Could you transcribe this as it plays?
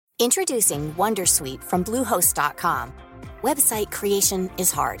Introducing Wondersuite from Bluehost.com. Website creation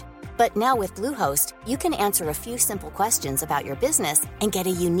is hard, but now with Bluehost, you can answer a few simple questions about your business and get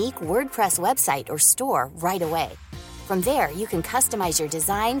a unique WordPress website or store right away. From there, you can customize your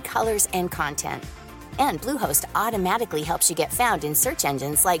design, colors, and content. And Bluehost automatically helps you get found in search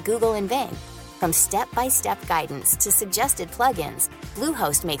engines like Google and Bing. From step-by-step guidance to suggested plugins,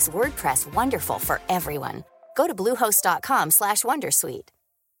 Bluehost makes WordPress wonderful for everyone. Go to bluehost.com/wondersuite.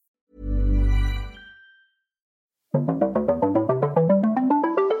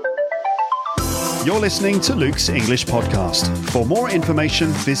 You're listening to Luke's English Podcast. For more information,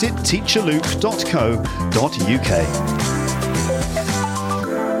 visit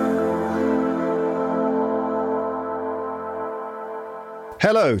teacherluke.co.uk.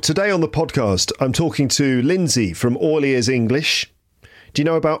 Hello, today on the podcast, I'm talking to Lindsay from All Ears English. Do you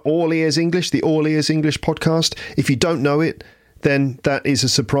know about All Ears English, the All Ears English podcast? If you don't know it, then that is a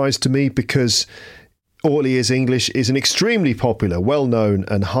surprise to me because All Ears English is an extremely popular, well-known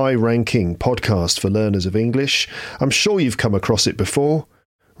and high-ranking podcast for learners of English. I'm sure you've come across it before,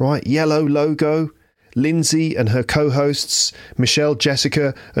 right? Yellow logo, Lindsay and her co-hosts, Michelle,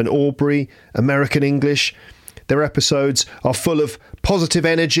 Jessica and Aubrey, American English. Their episodes are full of positive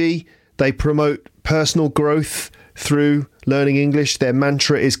energy. They promote personal growth through learning English. Their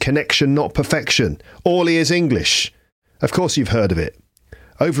mantra is connection, not perfection. All Ears English. Of course you've heard of it.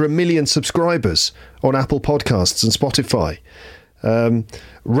 Over 1 million subscribers on Apple Podcasts and Spotify.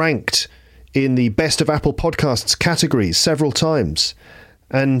 Ranked in the Best of Apple Podcasts categories several times.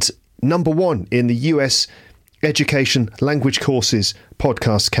 And number 1 in the US Education Language Courses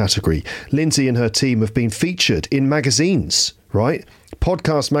podcast category. Lindsay and her team have been featured in magazines, right?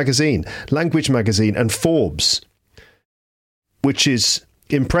 Podcast Magazine, Language Magazine and Forbes. Which is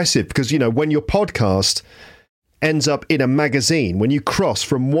impressive because, you know, when your podcast ends up in a magazine, when you cross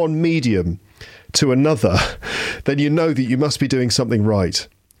from one medium to another, then you know that you must be doing something right.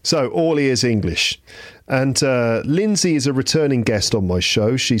 So, All Ears English. And Lindsay is a returning guest on my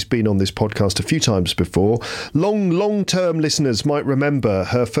show. She's been on this podcast a few times before. Long-term listeners might remember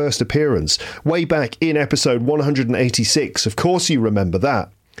her first appearance way back in episode 186. Of course you remember that.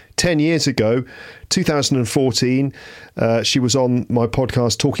 10 years ago, 2014, she was on my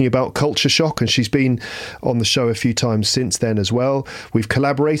podcast talking about culture shock, and she's been on the show a few times since then as well. We've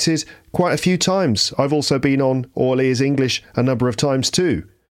collaborated quite a few times. I've also been on All Ears English a number of times too,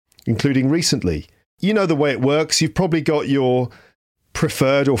 including recently. You know the way it works. You've probably got your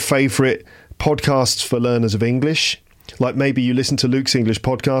preferred or favourite podcasts for learners of English. Like maybe you listen to Luke's English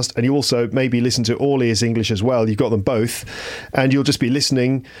podcast and you also maybe listen to All Ears English as well. You've got them both and you'll just be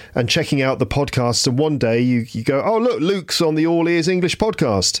listening and checking out the podcasts. And one day you go, oh, look, Luke's on the All Ears English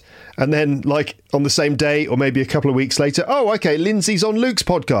podcast. And then like on the same day or maybe a couple of weeks later, oh, okay, Lindsay's on Luke's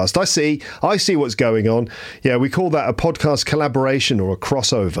podcast. I see what's going on. Yeah, we call that a podcast collaboration or a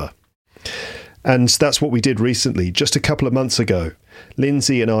crossover. And that's what we did recently, just a couple of months ago.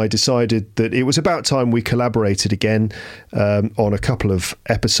 Lindsay and I decided that it was about time we collaborated again on a couple of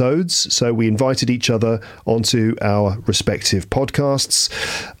episodes. So we invited each other onto our respective podcasts.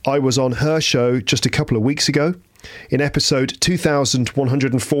 I was on her show just a couple of weeks ago in episode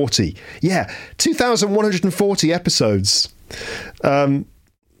 2140. Yeah, 2140 episodes. And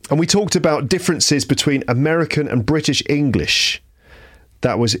we talked about differences between American and British English.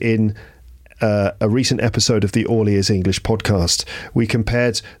 That was in a recent episode of the All Ears English podcast. We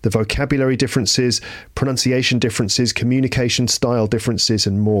compared the vocabulary differences, pronunciation differences, communication style differences,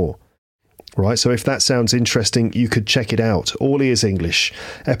 and more. Right, so if that sounds interesting, you could check it out. All Ears English,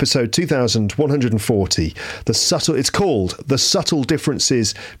 episode 2140. It's called The Subtle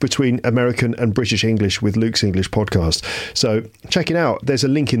Differences Between American and British English with Luke's English podcast. So check it out. There's a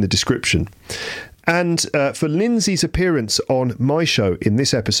link in the description. And for Lindsay's appearance on my show in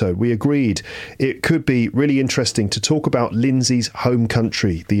this episode, we agreed it could be really interesting to talk about Lindsay's home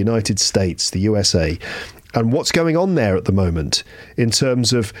country, the United States, the USA, and what's going on there at the moment in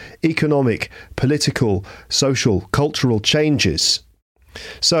terms of economic, political, social, cultural changes.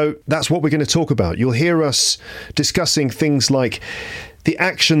 So that's what we're going to talk about. You'll hear us discussing things like the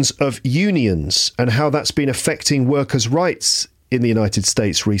actions of unions and how that's been affecting workers' rights in the United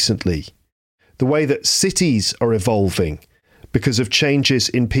States recently. The way that cities are evolving because of changes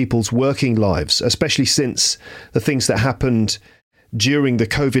in people's working lives, especially since the things that happened during the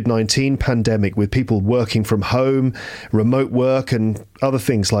COVID-19 pandemic with people working from home, remote work and other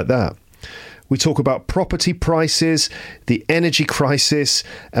things like that. We talk about property prices, the energy crisis,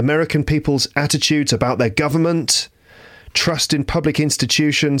 American people's attitudes about their government, trust in public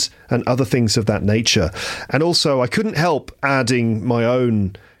institutions and other things of that nature. And also, I couldn't help adding my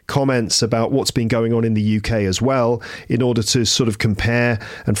own comments about what's been going on in the UK as well, in order to sort of compare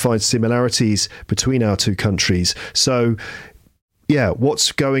and find similarities between our two countries. So, yeah,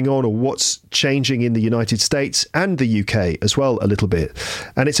 what's going on or what's changing in the United States and the UK as well a little bit.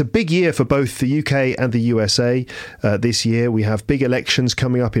 And it's a big year for both the UK and the USA. This year, we have big elections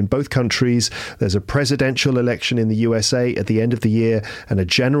coming up in both countries. There's a presidential election in the USA at the end of the year and a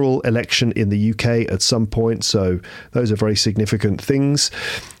general election in the UK at some point. So those are very significant things.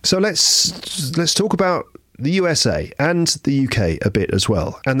 So let's talk about the USA and the UK a bit as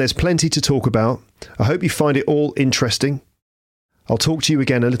well. And there's plenty to talk about. I hope you find it all interesting. I'll talk to you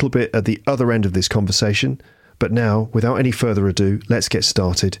again a little bit at the other end of this conversation, but now, without any further ado, let's get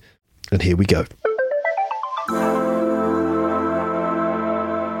started, and here we go.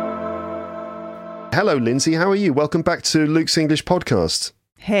 Hello, Lindsay. How are you? Welcome back to Luke's English Podcast.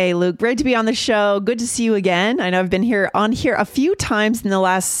 Hey, Luke. Great to be on the show. Good to see you again. I know I've been on here a few times in the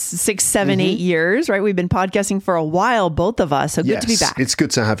last 6, 7, 8 years, right? We've been podcasting for a while, both of us. So good to be back. It's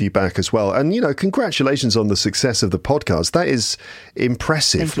good to have you back as well. And, congratulations on the success of the podcast. That is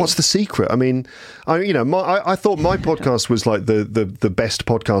impressive. What's the secret? I mean, I thought my podcast was like the best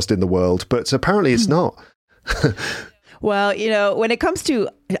podcast in the world, but apparently it's not. Well, when it comes to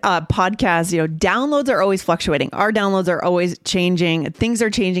podcasts, downloads are always fluctuating. Our downloads are always changing. Things are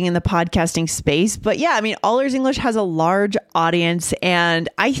changing in the podcasting space. But yeah, All Ears English has a large audience. And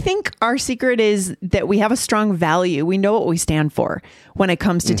I think our secret is that we have a strong value. We know what we stand for when it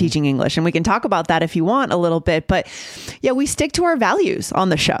comes to teaching English. And we can talk about that if you want a little bit. But yeah, we stick to our values on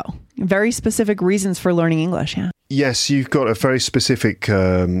the show. Very specific reasons for learning English. Yeah. Yes, you've got a very specific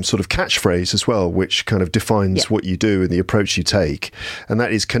sort of catchphrase as well, which kind of defines what you do and the approach you take. And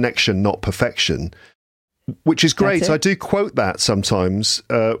that is connection, not perfection, which is great. I do quote that sometimes,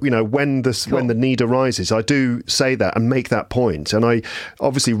 when the need arises. I do say that and make that point. And I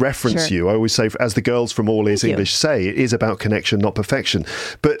obviously reference you. I always say, as the girls from All Ears English say, it is about connection, not perfection.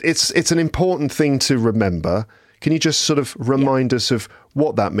 But it's an important thing to remember. Can you just sort of remind us of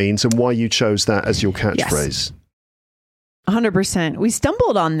what that means and why you chose that as your catchphrase? 100%. We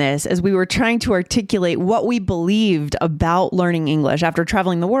stumbled on this as we were trying to articulate what we believed about learning English after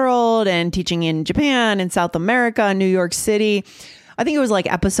traveling the world and teaching in Japan and South America, New York City. I think it was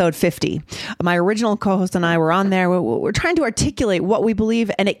like episode 50. My original co-host and I were on there. We're trying to articulate what we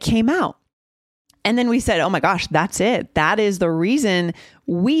believe, and it came out. And then we said, oh my gosh, that's it. That is the reason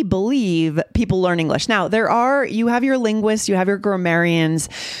we believe people learn English. Now, you have your linguists, you have your grammarians,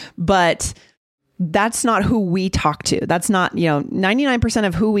 but that's not who we talk to. That's not, 99%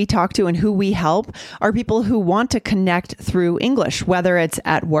 of who we talk to and who we help are people who want to connect through English, whether it's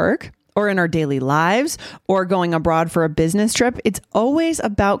at work or in our daily lives or going abroad for a business trip. It's always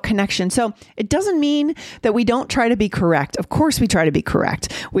about connection. So it doesn't mean that we don't try to be correct. Of course, we try to be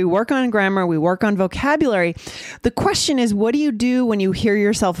correct. We work on grammar. We work on vocabulary. The question is, what do you do when you hear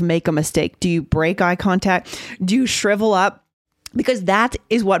yourself make a mistake? Do you break eye contact? Do you shrivel up? Because that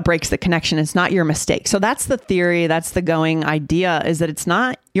is what breaks the connection. It's not your mistake. So that's the theory. That's the going idea, is that it's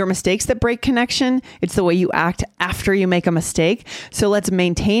not your mistakes that break connection. It's the way you act after you make a mistake. So let's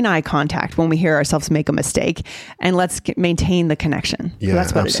maintain eye contact when we hear ourselves make a mistake, and let's maintain the connection. Yeah, so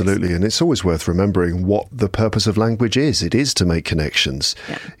that's what absolutely. It is. And it's always worth remembering what the purpose of language is. It is to make connections.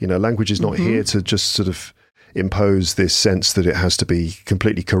 Yeah. Language is not here to just sort of impose this sense that it has to be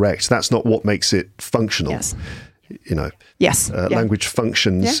completely correct. That's not what makes it functional. Yes. Language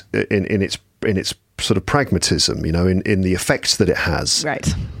functions in its sort of pragmatism, in the effects that it has. Right.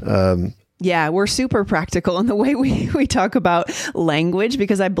 We're super practical in the way we talk about language,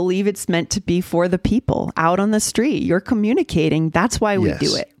 because I believe it's meant to be for the people out on the street. You're communicating. That's why we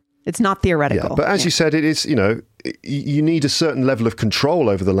do it. It's not theoretical. Yeah, but as you said, it is, you need a certain level of control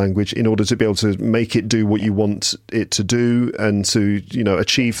over the language in order to be able to make it do what you want it to do, and to,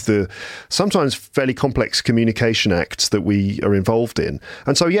 achieve the sometimes fairly complex communication acts that we are involved in.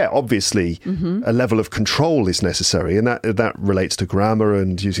 And so, obviously, a level of control is necessary, and that relates to grammar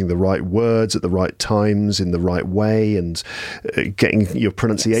and using the right words at the right times in the right way, and getting your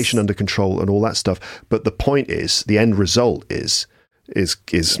pronunciation under control and all that stuff. But the point is, the end result is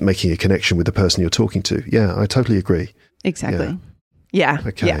making a connection with the person you're talking to. Yeah, I totally agree. Exactly. Yeah.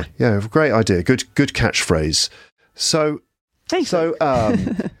 Okay. Yeah. Yeah, great idea. Good catchphrase. So, thanks. So,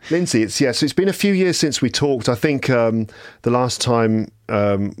 Lindsay, it's been a few years since we talked. I think the last time,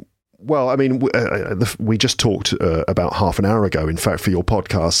 we just talked about half an hour ago, in fact, for your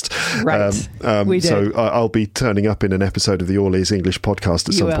podcast. Right. We did. So I'll be turning up in an episode of the All Ears English podcast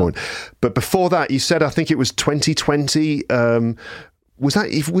at some point. But before that, you said, I think it was 2020. Was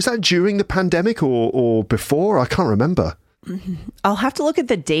that during the pandemic or before? I can't remember. I'll have to look at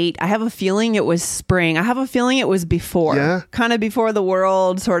the date. I have a feeling it was spring. I have a feeling it was before, kind of before the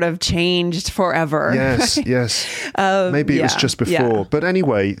world sort of changed forever. Yes, yes. Maybe it was just before. Yeah. But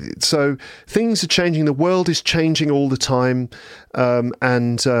anyway, so things are changing. The world is changing all the time.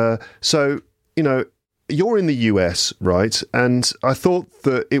 So, you know, you're in the US, right? And I thought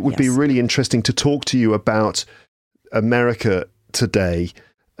that it would be really interesting to talk to you about America today,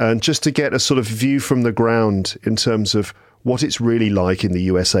 and just to get a sort of view from the ground in terms of what it's really like in the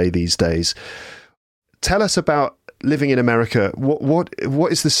USA these days. Tell us about living in America. What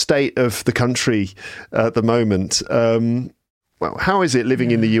is the state of the country at the moment? Well, how is it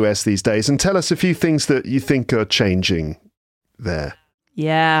living in the US these days? And tell us a few things that you think are changing there.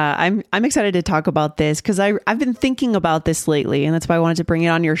 Yeah, I'm excited to talk about this because I've been thinking about this lately, and that's why I wanted to bring it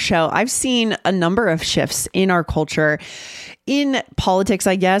on your show. I've seen a number of shifts in our culture, in politics,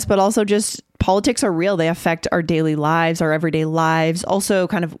 I guess, but also just politics are real. They affect our daily lives, our everyday lives. Also,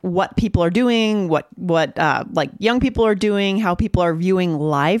 kind of what people are doing, what like young people are doing, how people are viewing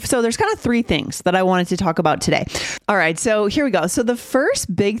life. So there's kind of three things that I wanted to talk about today. All right, so here we go. So the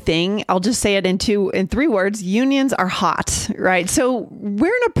first big thing, I'll just say it in three words: unions are hot, right? So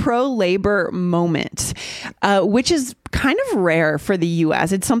we're in a pro-labor moment, which is kind of rare for the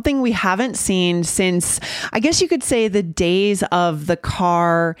US. It's something we haven't seen since, I guess you could say, the days of the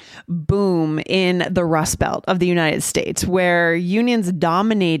car boom in the Rust Belt of the United States, where unions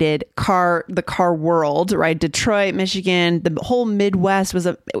dominated the car world, right? Detroit, Michigan, the whole Midwest was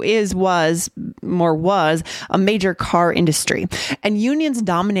a major car industry, and unions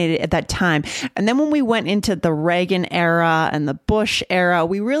dominated at that time. And then when we went into the Reagan era and the Bush era,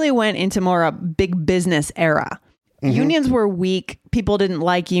 we really went into more a big business era. Mm-hmm. Unions were weak. People didn't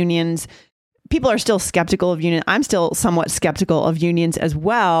like unions. People are still skeptical of unions. I'm still somewhat skeptical of unions as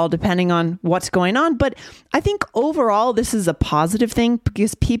well, depending on what's going on. But I think overall, this is a positive thing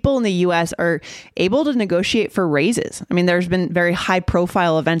because people in the US are able to negotiate for raises. I mean, there's been very high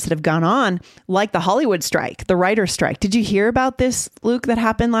profile events that have gone on, like the Hollywood strike, the writer's strike. Did you hear about this, Luke, that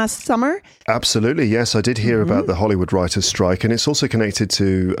happened last summer? Absolutely. Yes, I did hear about the Hollywood writers' strike, and it's also connected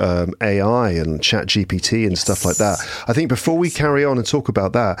to AI and ChatGPT and stuff like that. I think before we carry on and talk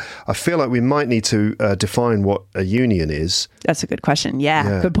about that, I feel like we might need to define what a union is. That's a good question.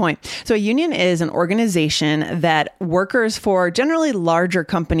 Yeah, good point. So a union is an organization that workers for generally larger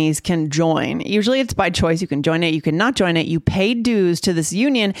companies can join. Usually it's by choice. You can join it, you can not join it. You pay dues to this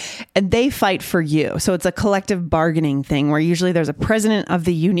union and they fight for you. So it's a collective bargaining thing where usually there's a president of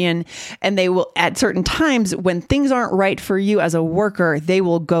the union, and they will, at certain times when things aren't right for you as a worker, they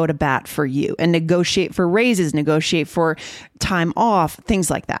will go to bat for you and negotiate for raises, negotiate for time off,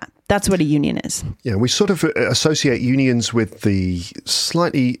 things like that. That's what a union is. Yeah, we sort of associate unions with the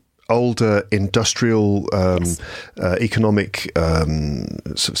slightly older industrial economic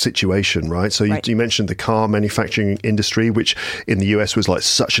sort of situation, right? So you mentioned the car manufacturing industry, which in the US was like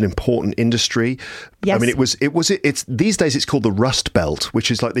such an important industry. Yes. I mean, it's these days it's called the Rust Belt, which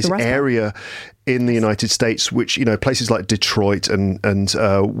is like this area in the United States, which, you know, places like Detroit and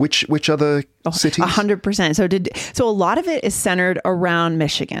which other cities? 100%. So a lot of it is centered around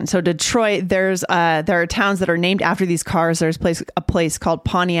Michigan. So Detroit, there are towns that are named after these cars. There's a place called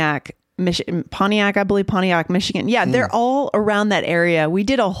Pontiac, Michigan. Yeah, they're all around that area. We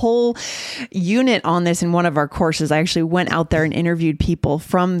did a whole unit on this in one of our courses. I actually went out there and interviewed people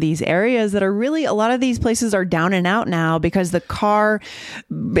from these areas that are really, a lot of these places are down and out now because the car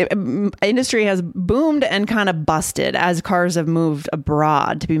industry has boomed and kind of busted as cars have moved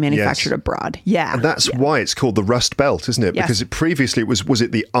abroad to be manufactured abroad. Yeah. And that's why it's called the Rust Belt, isn't it? Because previously was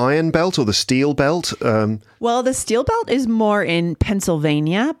it the Iron Belt or the Steel Belt? Well, the Steel Belt is more in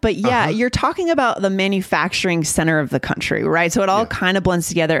Pennsylvania, but you're talking about the manufacturing center of the country, right? So it all kind of blends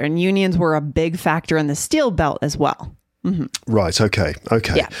together, and unions were a big factor in the Steel Belt as well. Mm-hmm. Right. Okay.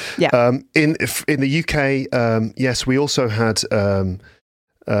 Yeah. In the UK, yes, we also had the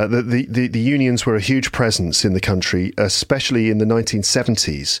unions were a huge presence in the country, especially in the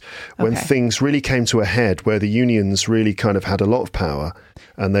 1970s, when things really came to a head, where the unions really kind of had a lot of power,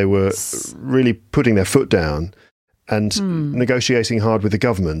 and they were really putting their foot down and negotiating hard with the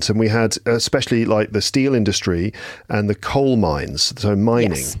government. And we had especially like the steel industry and the coal mines, so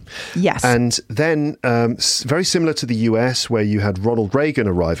mining. Yes. And then very similar to the US, where you had Ronald Reagan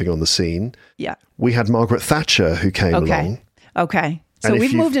arriving on the scene, we had Margaret Thatcher who came along. Okay. So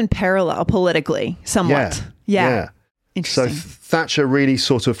we've moved in parallel politically somewhat. Yeah. Interesting. So Thatcher really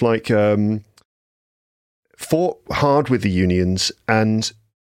sort of like fought hard with the unions and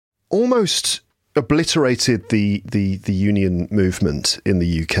almost obliterated the union movement in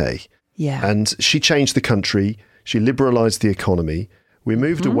the UK. Yeah. And she changed the country. She liberalized the economy. We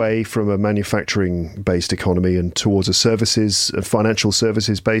moved away from a manufacturing-based economy and towards a financial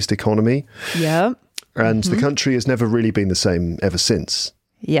services-based economy. Yep. And the country has never really been the same ever since.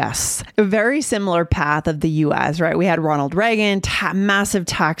 Yes. A very similar path of the US, right? We had Ronald Reagan, massive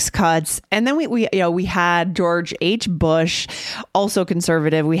tax cuts. And then we had George H. Bush, also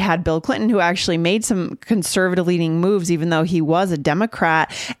conservative. We had Bill Clinton, who actually made some conservative leaning moves, even though he was a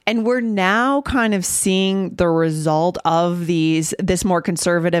Democrat. And we're now kind of seeing the result of this more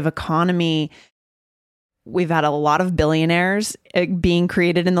conservative economy. We've had a lot of billionaires being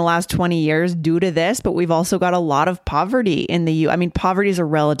created in the last 20 years due to this, but we've also got a lot of poverty in the U.S. I mean, poverty is a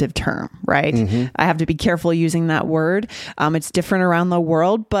relative term, right? I have to be careful using that word. It's different around the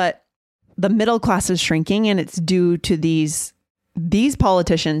world, but the middle class is shrinking, and it's due to these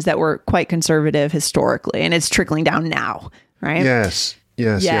politicians that were quite conservative historically, and it's trickling down now, right? Yes.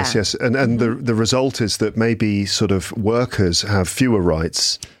 And the result is that maybe sort of workers have fewer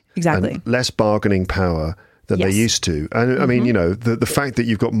rights. Exactly. And less bargaining power than they used to. And I mean, the fact that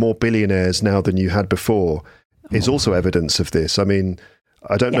you've got more billionaires now than you had before is also evidence of this. I mean,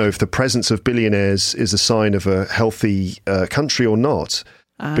 I don't know if the presence of billionaires is a sign of a healthy country or not.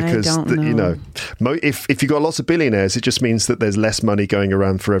 Because, I don't know. If you've got lots of billionaires, it just means that there's less money going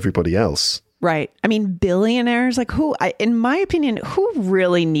around for everybody else. Right. I mean, billionaires, like in my opinion, who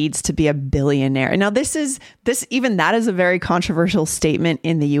really needs to be a billionaire? Now, that is a very controversial statement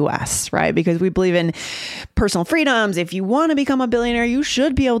in the US, right? Because we believe in personal freedoms. If you want to become a billionaire, you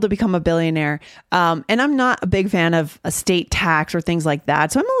should be able to become a billionaire. And I'm not a big fan of a state tax or things like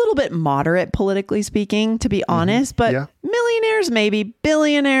that. So I'm a little bit moderate, politically speaking, to be honest. But millionaires, maybe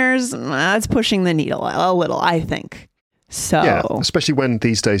billionaires, that's pushing the needle a little, I think. So yeah, especially when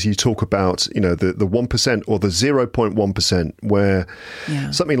these days you talk about, the 1% or the 0.1%, where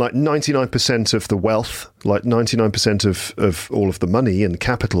something like 99% of the wealth, like 99% of all of the money and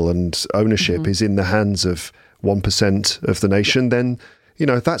capital and ownership is in the hands of 1% of the nation, then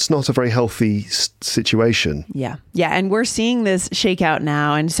that's not a very healthy situation. Yeah. And we're seeing this shakeout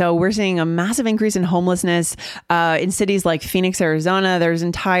now. And so we're seeing a massive increase in homelessness in cities like Phoenix, Arizona. There's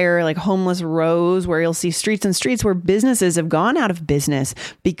entire homeless rows where you'll see streets and streets where businesses have gone out of business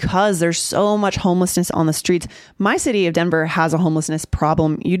because there's so much homelessness on the streets. My city of Denver has a homelessness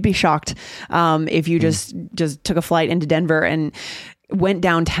problem. You'd be shocked if you just took a flight into Denver and went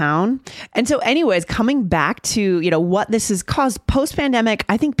downtown. And so anyways, coming back to, what this has caused post-pandemic,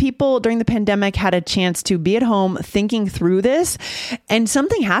 I think people during the pandemic had a chance to be at home thinking through this, and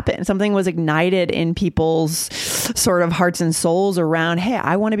something happened. Something was ignited in people's sort of hearts and souls around, hey,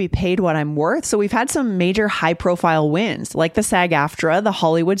 I want to be paid what I'm worth. So we've had some major high-profile wins, like the SAG-AFTRA, the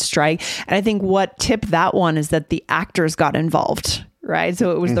Hollywood strike. And I think what tipped that one is that the actors got involved. Right.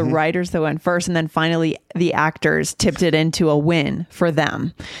 So it was the writers that went first, and then finally the actors tipped it into a win for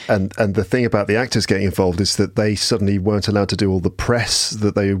them. And the thing about the actors getting involved is that they suddenly weren't allowed to do all the press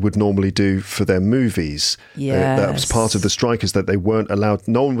that they would normally do for their movies. That was part of the strike, is that they weren't allowed,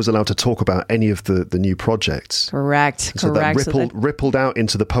 no one was allowed to talk about any of the new projects. Correct. So that rippled out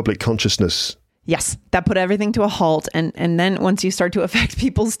into the public consciousness. Yes, that put everything to a halt. And then once you start to affect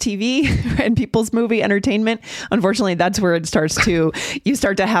people's TV and people's movie entertainment, unfortunately, that's where it you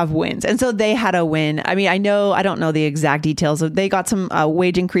start to have wins. And so they had a win. I mean, I don't know the exact details. They got some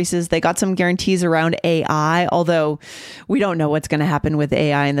wage increases. They got some guarantees around AI, although we don't know what's going to happen with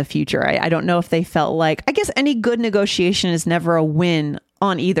AI in the future. I don't know if they felt like, I guess any good negotiation is never a win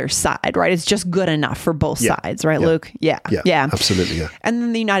on either side, right? It's just good enough for both sides, right, Luke? Yeah, absolutely. Yeah. And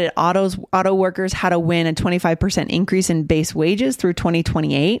then the United Auto Workers had a win, a 25% increase in base wages through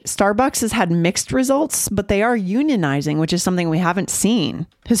 2028. Starbucks has had mixed results, but they are unionizing, which is something we haven't seen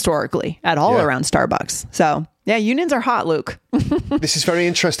historically at all around Starbucks. So yeah, unions are hot, Luke. This is very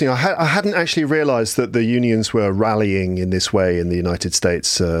interesting. I hadn't actually realized that the unions were rallying in this way in the United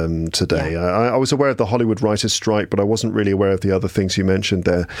States today. I was aware of the Hollywood writers' strike, but I wasn't really aware of the other things you mentioned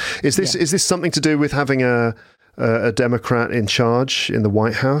there. Is this something to do with having a Democrat in charge in the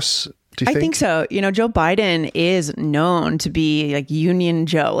White House? I think so. Joe Biden is known to be like Union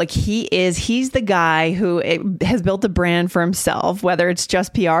Joe. Like he's the guy who has built a brand for himself, whether it's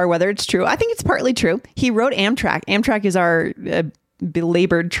just PR, whether it's true. I think it's partly true. He wrote Amtrak. Amtrak is our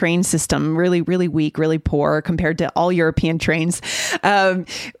belabored train system, really, really weak, really poor compared to all European trains.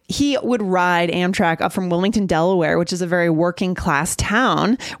 he would ride Amtrak up from Wilmington, Delaware, which is a very working class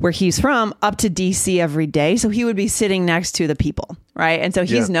town where he's from, up to DC every day. So he would be sitting next to the people, right? And so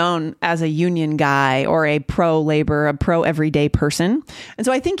he's known as a union guy or a pro-labor, a pro-everyday person. And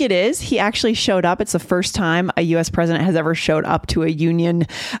so I think it is. He actually showed up. It's the first time a U.S. president has ever showed up to a union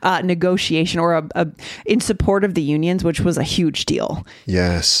negotiation or in support of the unions, which was a huge deal.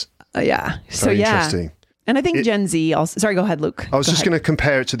 Yes. Yeah. So, Very interesting. And I think Gen Z also... Sorry, go ahead, Luke. I was just going to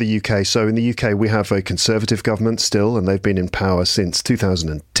compare it to the UK. So in the UK, we have a Conservative government still, and they've been in power since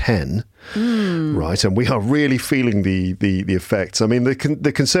 2010. Right. And we are really feeling the effects. I mean,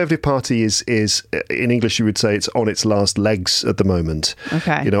 the Conservative Party is in English, you would say it's on its last legs at the moment.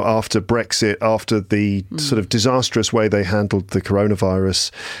 Okay. You know, after Brexit, after the sort of disastrous way they handled the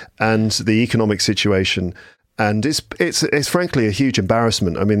coronavirus and the economic situation. And it's frankly a huge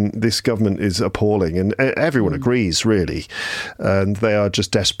embarrassment. I mean, this government is appalling, and everyone agrees, really. And they are just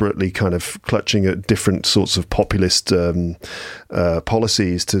desperately kind of clutching at different sorts of populist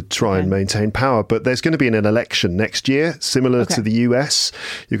policies to try and maintain power. But there's going to be an election next year, similar to the US.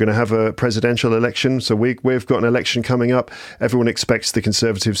 You're going to have a presidential election. So we've got an election coming up. Everyone expects the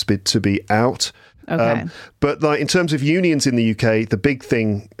Conservatives to be out. Okay. But like in terms of unions in the UK, the big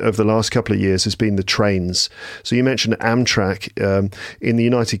thing of the last couple of years has been the trains. So you mentioned Amtrak. In the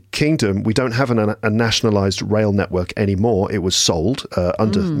United Kingdom, we don't have a nationalised rail network anymore. It was sold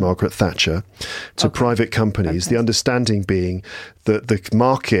under Margaret Thatcher to private companies. The understanding being that the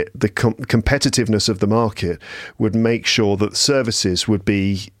market, the competitiveness of the market would make sure that services would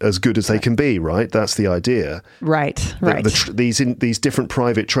be as good as they can be, right? That's the idea. Right. These different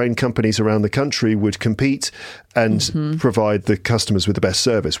private train companies around the country would compete and provide the customers with the best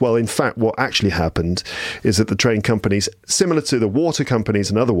service. Well, in fact, what actually happened is that the train companies, similar to the water companies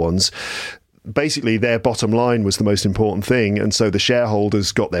and other ones, basically their bottom line was the most important thing. And so the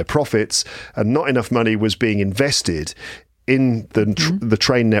shareholders got their profits and not enough money was being invested in the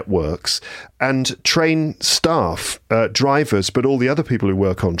train networks, and train staff, drivers, but all the other people who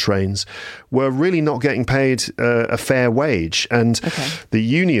work on trains were really not getting paid a fair wage. And the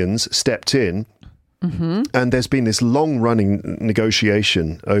unions stepped in. And there's been this long-running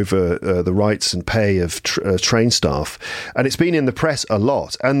negotiation over the rights and pay of train staff, and it's been in the press a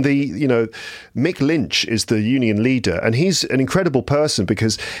lot. And Mick Lynch is the union leader, and he's an incredible person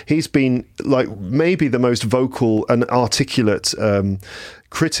because he's been like maybe the most vocal and articulate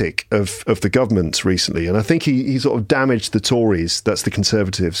critic of the government recently. And I think he sort of damaged the Tories, that's the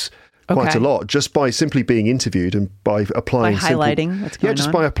Conservatives, quite a lot, just by simply being interviewed and by applying highlighting what's going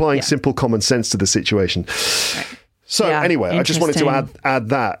on. By applying simple common sense to the situation. Right. So anyway, I just wanted to add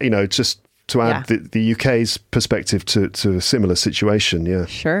that, just to add the UK's perspective to a similar situation. Yeah.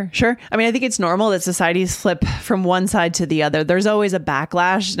 Sure. I mean, I think it's normal that societies flip from one side to the other. There's always a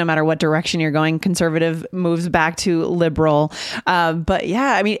backlash, no matter what direction you're going. Conservative moves back to liberal. But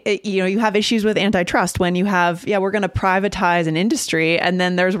yeah, I mean, you have issues with antitrust when you have, we're going to privatize an industry and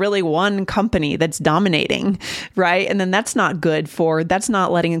then there's really one company that's dominating, right? And then that's not good that's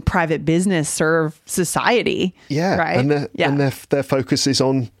not letting private business serve society. Yeah. Right. And their focus is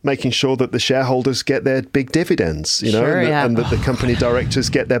on making sure that the shareholders get their big dividends, and that the company directors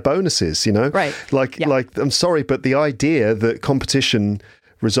get their bonuses, Right. Like, I'm sorry, but the idea that competition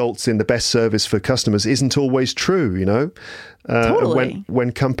results in the best service for customers isn't always true, Totally.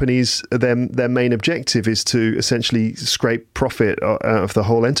 When companies, their main objective is to essentially scrape profit out of the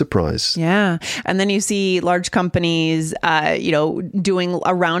whole enterprise. Yeah. And then you see large companies, doing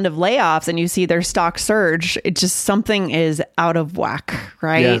a round of layoffs and you see their stock surge. It just, something is out of whack,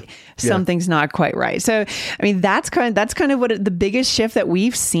 right? Yeah. Something's not quite right. So, I mean, that's kind of what the biggest shift that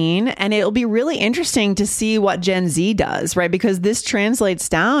we've seen. And it'll be really interesting to see what Gen Z does, right? Because this translates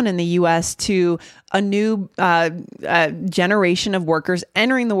down in the US to a new generation of workers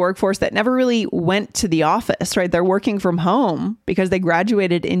entering the workforce that never really went to the office, right? They're working from home because they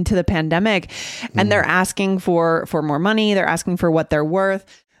graduated into the pandemic and they're asking for more money. They're asking for what they're worth.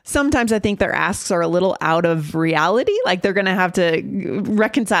 Sometimes I think their asks are a little out of reality. Like they're going to have to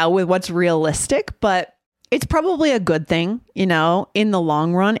reconcile with what's realistic, but it's probably a good thing, in the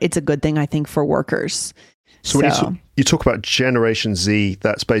long run. It's a good thing, I think, for workers. So when you talk about Generation Z,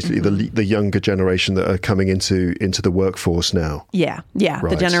 that's basically the younger generation that are coming into the workforce now. Yeah. Right.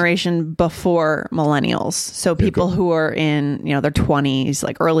 The generation before millennials. So people who are in, their 20s,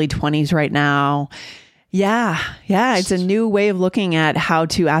 like early 20s right now. Yeah. It's a new way of looking at how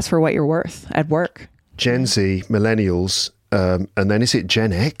to ask for what you're worth at work. Gen Z, millennials, and then is it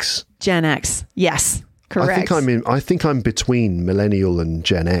Gen X? Gen X. Yes. Correct. I think I'm between millennial and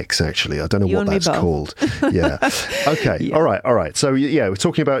Gen X, actually. I don't know what that's called. Yeah. Okay. Yeah. All right. So we're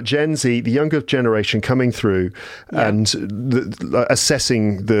talking about Gen Z, the younger generation coming through and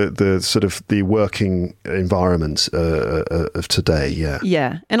assessing the sort of the working environment of today. Yeah.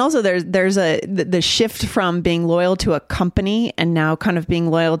 Yeah. And also there's the shift from being loyal to a company and now kind of being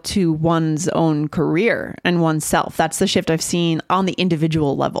loyal to one's own career and oneself. That's the shift I've seen on the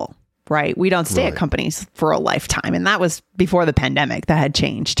individual level. Right. We don't stay at companies for a lifetime. And that was before the pandemic. That had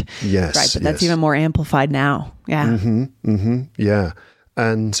changed. Yes. Right. But that's even more amplified now. Yeah. Yeah.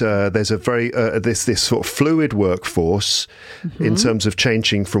 And there's a very this sort of fluid workforce in terms of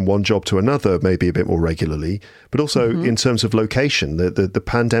changing from one job to another, maybe a bit more regularly, but also in terms of location. The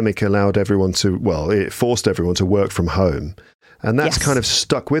pandemic allowed everyone it forced everyone to work from home. And that's kind of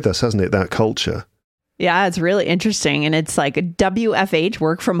stuck with us, hasn't it? That culture. Yeah, it's really interesting. And it's like WFH,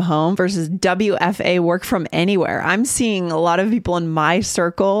 work from home, versus WFA, work from anywhere. I'm seeing a lot of people in my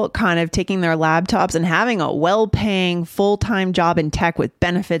circle kind of taking their laptops and having a well-paying full-time job in tech with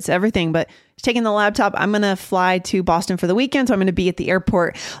benefits, everything, but taking the laptop. I'm going to fly to Boston for the weekend, so I'm going to be at the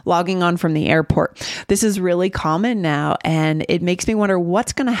airport, logging on from the airport. This is really common now, and it makes me wonder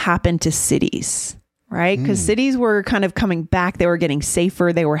what's going to happen to cities, right? Because cities were kind of coming back. They were getting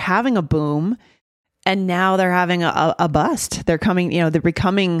safer. They were having a boom. And now they're having a bust. They're coming, they're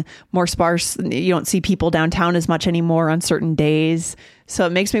becoming more sparse. You don't see people downtown as much anymore on certain days. So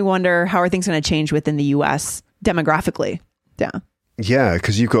it makes me wonder, how are things going to change within the US demographically? Yeah. Yeah,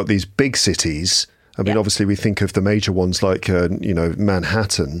 because you've got these big cities. I mean, obviously we think of the major ones like,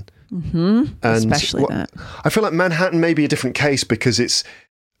 Manhattan. And especially that. I feel like Manhattan may be a different case because it's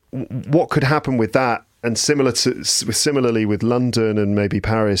what could happen with that. And similarly with London and maybe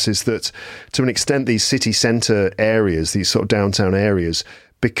Paris, is that to an extent these city centre areas, these sort of downtown areas,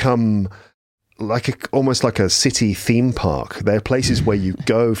 become almost like a city theme park. They're places where you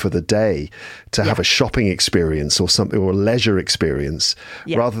go for the day to have a shopping experience or something, or a leisure experience,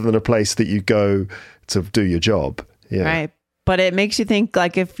 rather than a place that you go to do your job. Yeah. Right. But it makes you think,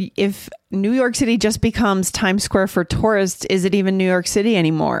 like, if New York City just becomes Times Square for tourists, is it even New York City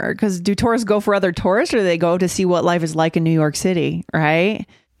anymore? Because do tourists go for other tourists, or do they go to see what life is like in New York City? Right?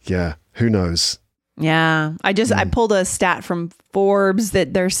 Yeah. Who knows? Yeah. I pulled a stat from Forbes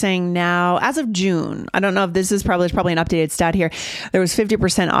that they're saying now, as of June, I don't know if this is probably an updated stat here, there was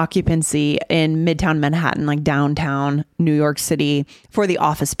 50% occupancy in Midtown Manhattan, like downtown New York City, for the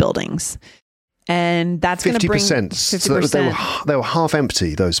office buildings. And that's going to bring 50%. So they were half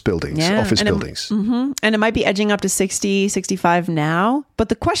empty, those buildings, office buildings. And it might be edging up to 60, 65 now. But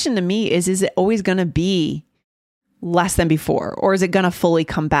the question to me is it always going to be less than before? Or is it going to fully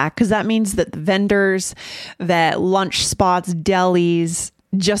come back? Because that means that the vendors, that lunch spots, delis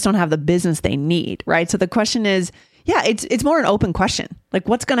just don't have the business they need, right? So the question is, it's more an open question. Like,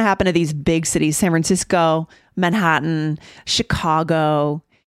 what's going to happen to these big cities, San Francisco, Manhattan, Chicago?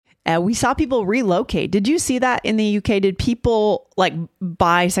 We saw people relocate. Did you see that in the UK? Did people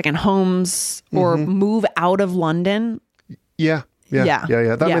buy second homes or move out of London? Yeah. I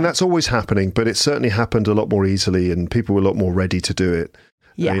mean, that's always happening, but it certainly happened a lot more easily, and people were a lot more ready to do it.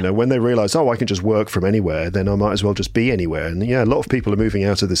 Yeah. When they realize, I can just work from anywhere, then I might as well just be anywhere. And a lot of people are moving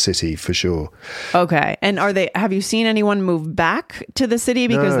out of the city for sure. Okay. And have you seen anyone move back to the city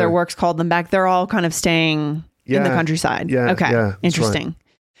because their work's called them back? They're all kind of staying in the countryside. Yeah. Okay. Yeah, interesting. Right.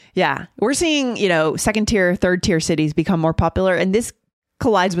 Yeah. We're seeing, second tier, third tier cities become more popular. And this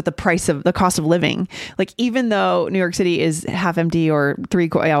collides with the cost of living. Like, even though New York City is half empty or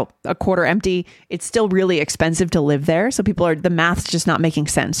a quarter empty, it's still really expensive to live there. So the math's just not making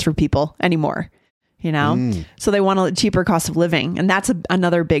sense for people anymore, So they want a cheaper cost of living. And that's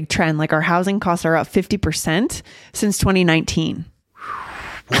another big trend. Like, our housing costs are up 50% since 2019.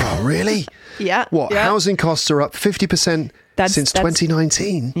 Wow, really? Yeah. What? Yeah. Housing costs are up 50%? Since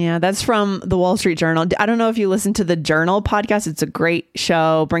 2019. Yeah, that's from the Wall Street Journal. I don't know if you listen to the Journal podcast. It's a great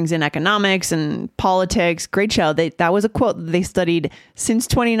show, brings in economics and politics. Great show. That was a quote that they studied. Since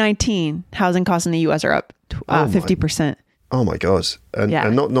 2019, housing costs in the US are up 50%. Oh my God.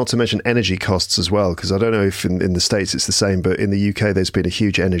 And not to mention energy costs as well, because I don't know if in the States it's the same, but in the UK there's been a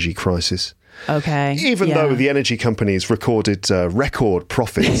huge energy crisis. Okay. Even though the energy companies recorded record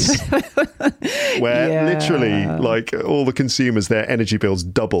profits, where literally, all the consumers, their energy bills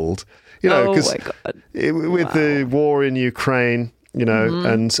doubled. Because with the war in Ukraine,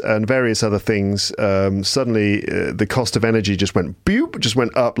 and various other things, suddenly the cost of energy just went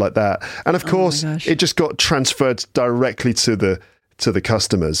up like that. And of course, it just got transferred directly to the to the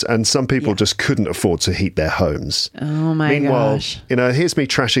customers, and some people just couldn't afford to heat their homes. Oh my Meanwhile, gosh. here's me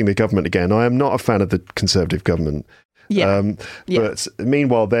trashing the government again. I am not a fan of the Conservative government. But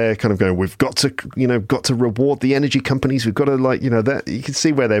meanwhile, they're kind of going, we've got to reward the energy companies. We've got to that you can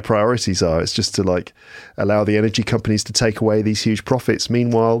see where their priorities are. It's just to allow the energy companies to take away these huge profits.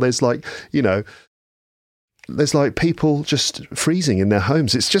 Meanwhile, there's people just freezing in their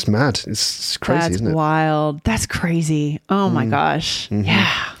homes. It's just mad. It's crazy, isn't it? That's wild. That's crazy. Oh my gosh. Mm-hmm.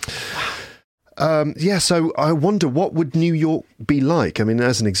 Yeah. So I wonder, what would New York be like? I mean,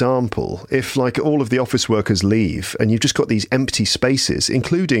 as an example, if all of the office workers leave and you've just got these empty spaces,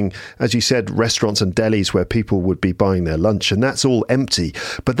 including, as you said, restaurants and delis where people would be buying their lunch, and that's all empty.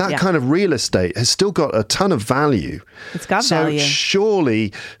 But that kind of real estate has still got a ton of value. It's got value. So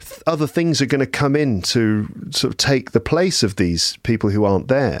surely other things are going to come in to sort of take the place of these people who aren't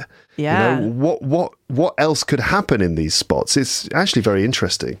there. Yeah. What else could happen in these spots? It's actually very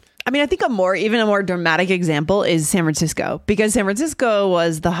interesting. I mean, I think even a more dramatic example is San Francisco, because San Francisco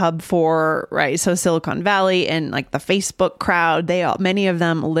was the hub for, so Silicon Valley and the Facebook crowd, many of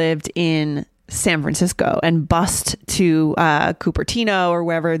them lived in San Francisco and bussed to Cupertino or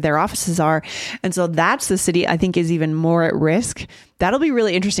wherever their offices are. And so that's the city I think is even more at risk. That'll be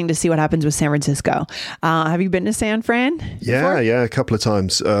really interesting to see what happens with San Francisco. Have you been to San Fran before? Yeah, a couple of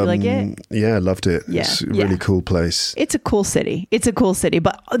times. You like it? Yeah, loved it. Yeah, it's a really cool place. It's a cool city.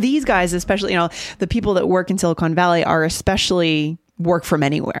 But these guys, especially, the people that work in Silicon Valley are especially work from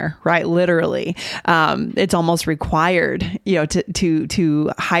anywhere, right? Literally. It's almost required,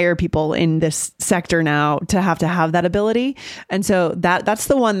 to hire people in this sector now to have that ability. And so that's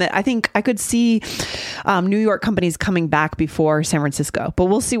the one that I think I could see New York companies coming back before San Francisco, but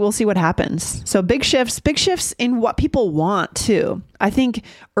we'll see what happens. So big shifts in what people want too. I think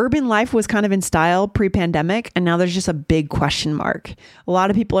urban life was kind of in style pre-pandemic, and now there's just a big question mark. A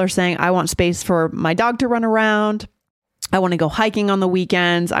lot of people are saying, I want space for my dog to run around. I want to go hiking on the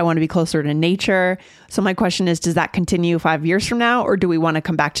weekends. I want to be closer to nature. So my question is, does that continue 5 years from now? Or do we want to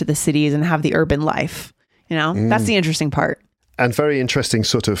come back to the cities and have the urban life? That's the interesting part. And very interesting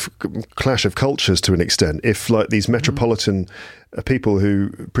sort of clash of cultures to an extent. If these metropolitan people who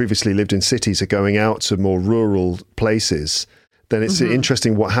previously lived in cities are going out to more rural places, then it's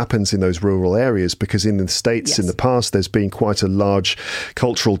interesting what happens in those rural areas, because in the States in the past, there's been quite a large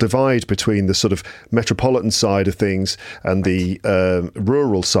cultural divide between the sort of metropolitan side of things and the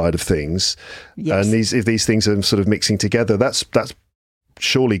rural side of things. Yes. And if these things are sort of mixing together, that's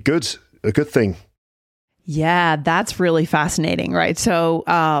surely a good thing. Yeah, that's really fascinating, right? So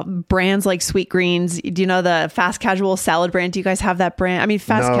brands like Sweet Greens, do you know the fast casual salad brand? Do you guys have that brand? I mean,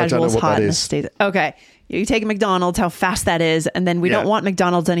 fast casual is hot in the States. Okay. You take McDonald's, how fast that is, and then we don't want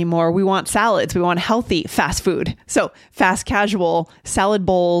McDonald's anymore. We want salads. We want healthy fast food. So fast casual, salad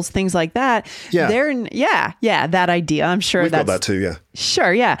bowls, things like that. Yeah. That idea. I'm sure We've got that too, yeah.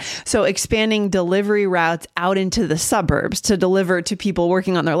 Sure, yeah. So expanding delivery routes out into the suburbs to deliver to people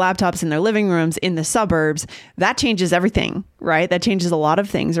working on their laptops in their living rooms in the suburbs, that changes everything, right? That changes a lot of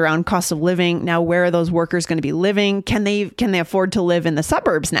things around cost of living. Now, where are those workers going to be living? Can they afford to live in the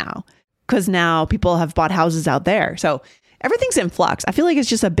suburbs now? Because now people have bought houses out there. So everything's in flux. I feel like it's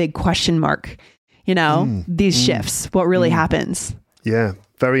just a big question mark, these shifts, what really happens. Yeah,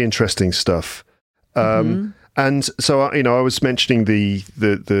 very interesting stuff. And so, I was mentioning the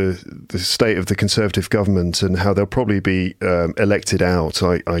state of the Conservative government and how they'll probably be elected out,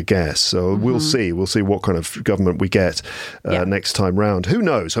 I guess. So we'll see what kind of government we get next time round. Who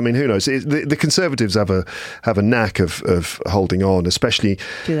knows? I mean, who knows? The Conservatives have a knack of holding on, especially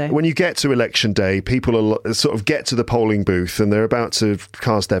when you get to election day. People are sort of get to the polling booth and they're about to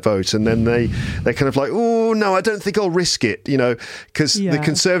cast their vote, and then they're kind of like, oh no, I don't think I'll risk it, because the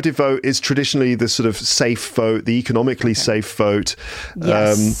Conservative vote is traditionally the sort of safe vote, the economically safe vote.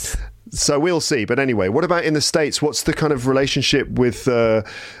 Yes. So we'll see. But anyway, what about in the States? What's the kind of relationship with the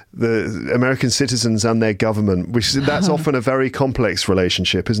American citizens and their government? That's often a very complex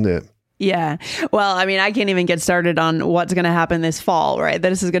relationship, isn't it? Yeah. Well, I mean, I can't even get started on what's going to happen this fall, right?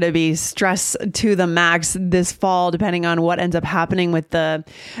 This is going to be stress to the max this fall, depending on what ends up happening with the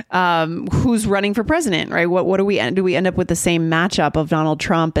who's running for president, right? What do we end up with the same matchup of Donald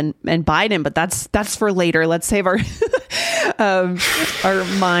Trump and Biden? But that's for later. Let's save our our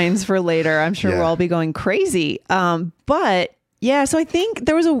minds for later. I'm sure we'll all be going crazy. But yeah, so I think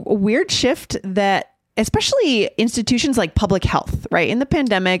there was a weird shift that, especially institutions like public health, right? In the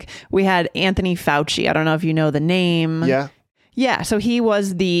pandemic, we had Anthony Fauci. I don't know if you know the name. Yeah. Yeah. So he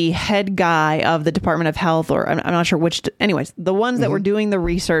was the head guy of the Department of Health, or I'm not sure which. Anyways, the ones that were doing the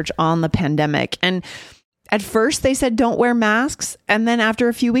research on the pandemic. And At first, they said don't wear masks. And then after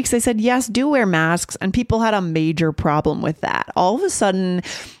a few weeks, they said, yes, do wear masks. And people had a major problem with that. All of a sudden,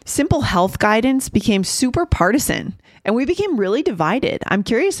 simple health guidance became super partisan and we became really divided. I'm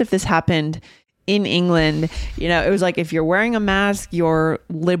curious if this happened in England. You know, it was like, if you're wearing a mask, you're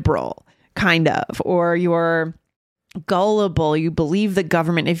liberal, kind of, or you're gullible, you believe the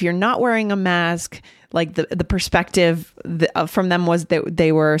government. If you're not wearing a mask, like the perspective from them was that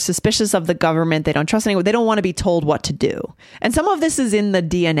they were suspicious of the government. They don't trust anyone. They don't want to be told what to do. And some of this is in the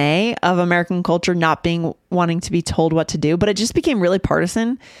DNA of American culture, not wanting to be told what to do. But it just became really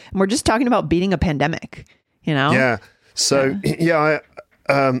partisan. And we're just talking about beating a pandemic, you know? Yeah. So,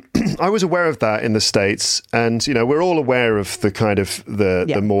 I was aware of that in the States, and you know, we're all aware of the kind of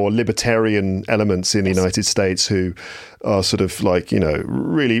the more libertarian elements in the United States who are sort of like, you know,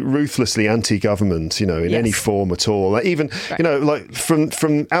 really ruthlessly anti-government, you know, in any form at all. Like even, you know, like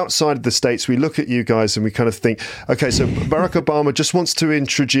from outside of the States, we look at you guys and we kind of think, okay, so Barack Obama just wants to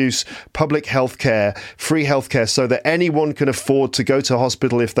introduce public healthcare, free healthcare, so that anyone can afford to go to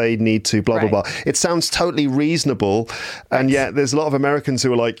hospital if they need to, blah, blah, blah. It sounds totally reasonable. And yet there's a lot of Americans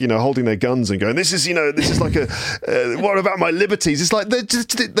who are like, you know, holding their guns and going, this is like a, what about my liberties? It's like,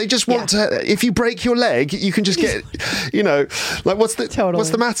 they just want to, if you break your leg, you can just get, you know, like what's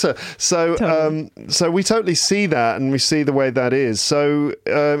the matter? So, so we totally see that, and we see the way that is. So,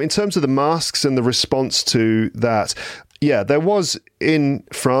 in terms of the masks and the response to that, there was in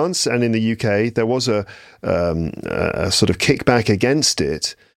France and in the UK, there was a sort of kickback against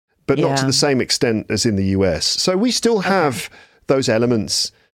it, but not to the same extent as in the US. So we still have those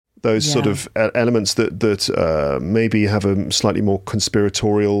elements. Those sort of elements that maybe have a slightly more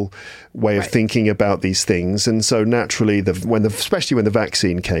conspiratorial way of thinking about these things. And so naturally, especially when the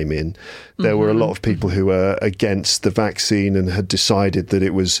vaccine came in, there were a lot of people who were against the vaccine and had decided that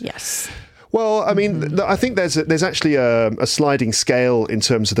it was... Well, I mean, I think there's actually a sliding scale in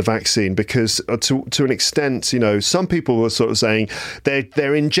terms of the vaccine, because to an extent, you know, some people were sort of saying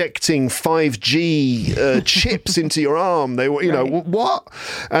they're injecting 5G chips into your arm. They were, you know, what?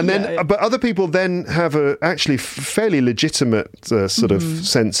 And then, but other people then have a actually fairly legitimate sort of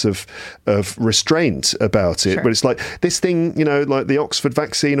sense of restraint about it. But it's like this thing, you know, like the Oxford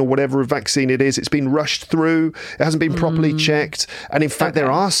vaccine or whatever vaccine it is, it's been rushed through. It hasn't been properly checked, and in fact,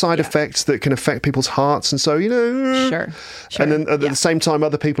 there are side effects that can affect people's hearts, and so, you know, and then at the same time,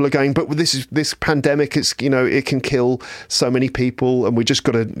 other people are going, but this pandemic, it's, you know, it can kill so many people, and we've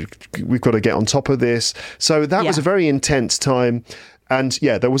got to get on top of this. So that was a very intense time. And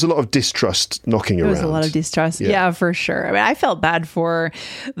there was a lot of distrust knocking around. There was a lot of distrust. Yeah, for sure. I mean, I felt bad for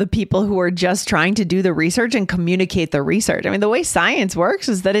the people who were just trying to do the research and communicate the research. I mean, the way science works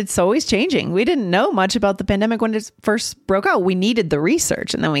is that it's always changing. We didn't know much about the pandemic when it first broke out. We needed the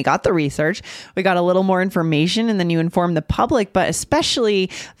research, and then we got the research. We got a little more information, and then you inform the public, but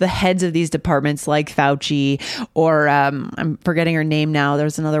especially the heads of these departments like Fauci, or I'm forgetting her name now.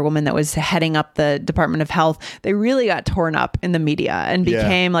 There's another woman that was heading up the Department of Health. They really got torn up in the media and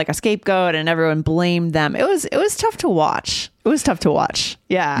became like a scapegoat, and everyone blamed them. It was tough to watch.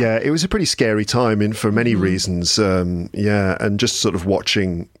 Yeah. Yeah, it was a pretty scary time for many reasons. And just sort of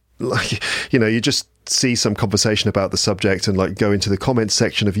watching, like, you know, you just see some conversation about the subject and like go into the comments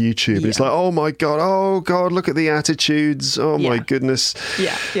section of YouTube. And it's like, oh my God, look at the attitudes. Oh my goodness.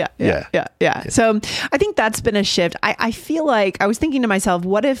 Yeah. So I think that's been a shift. I feel like I was thinking to myself,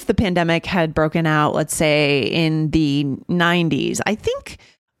 what if the pandemic had broken out, let's say in the 90s? I think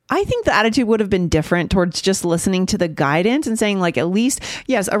the attitude would have been different towards just listening to the guidance and saying, like, at least,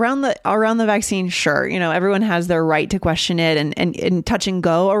 yes, around the vaccine, sure, you know, everyone has their right to question it and touch and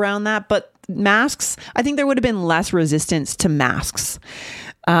go around that. But masks, I think there would have been less resistance to masks.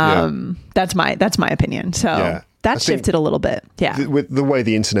 That's my opinion. So that shifted a little bit. With the way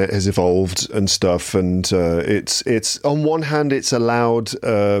the internet has evolved and stuff, and it's on one hand, it's allowed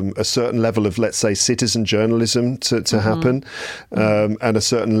a certain level of, let's say, citizen journalism to happen, and a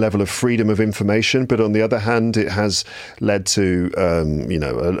certain level of freedom of information. But on the other hand, it has led to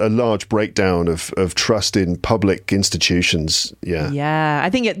a large breakdown of trust in public institutions. I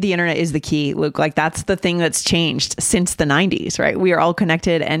think the internet is the key, Luke. Like, that's the thing that's changed since the 90s, right? We are all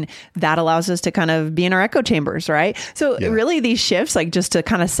connected, and that allows us to kind of be in our echo chambers, right? So really these shifts, like, just to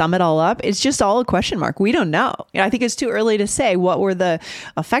kind of sum it all up, it's just all a question mark. We don't know. I think it's too early to say what were the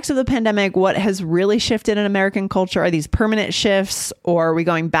effects of the pandemic, what has really shifted in American culture. Are these permanent shifts, or are we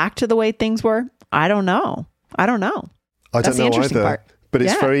going back to the way things were? I don't know. I don't know either. Part. But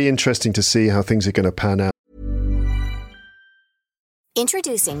it's very interesting to see how things are going to pan out.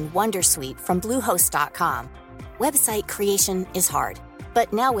 Introducing Wondersuite from Bluehost.com. Website creation is hard,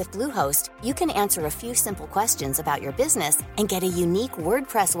 But now with Bluehost, you can answer a few simple questions about your business and get a unique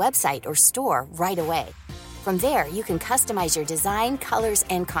WordPress website or store right away. From there, you can customize your design, colors,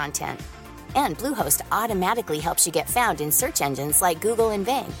 and content. And Bluehost automatically helps you get found in search engines like Google and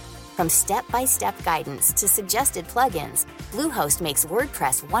Bing. From step-by-step guidance to suggested plugins, Bluehost makes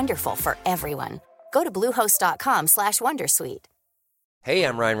WordPress wonderful for everyone. Go to bluehost.com/wondersuite. Hey,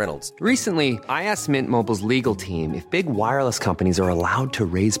 I'm Ryan Reynolds. Recently, I asked Mint Mobile's legal team if big wireless companies are allowed to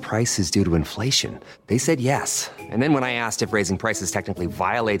raise prices due to inflation. They said yes. And then when I asked if raising prices technically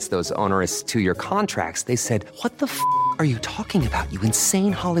violates those onerous two-year contracts, they said, "What the f*** are you talking about, you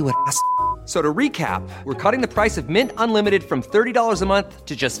insane Hollywood ass?" So to recap, we're cutting the price of Mint Unlimited from $30 a month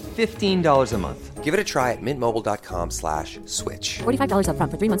to just $15 a month. Give it a try at mintmobile.com/switch. $45 up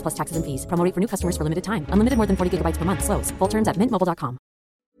front for 3 months plus taxes and fees. Promo rate for new customers for limited time. Unlimited more than 40 gigabytes per month. Slows full terms at mintmobile.com.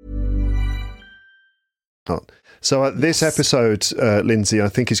 So this episode, Lindsay, I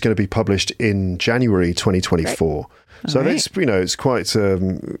think is going to be published in January 2024. Right. So that's, it's quite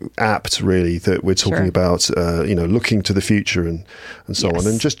apt, really, that we're talking about, looking to the future and so on.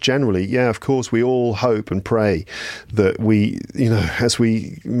 And just generally, of course, we all hope and pray that we, as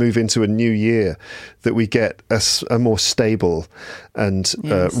we move into a new year, that we get a more stable and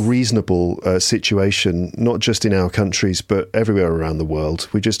reasonable situation, not just in our countries, but everywhere around the world.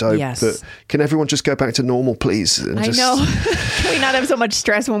 We just hope that, can everyone just go back to normal, please? And I know. Can we not have so much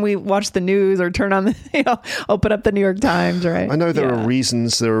stress when we watch the news or turn on open up the New York Times, right? I know there are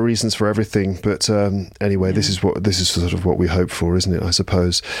reasons. There are reasons for everything, but anyway, this is sort of what we hope for, isn't it? I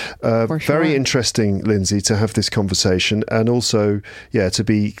suppose. Very interesting, Lindsay, to have this conversation, and also, to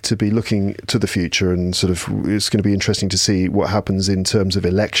be looking to the future, and sort of, it's going to be interesting to see what happens in terms of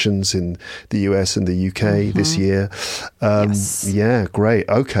elections in the US and the UK this year. Yeah, great.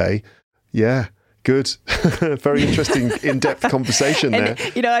 Okay. Yeah. Good. Very interesting, in-depth conversation there.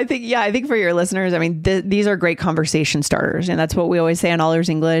 I think for your listeners, these are great conversation starters. And that's what we always say on All Ears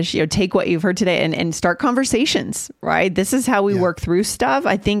English. Take what you've heard today and start conversations, right? This is how we work through stuff.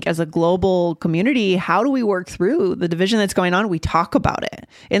 I think as a global community, how do we work through the division that's going on? We talk about it.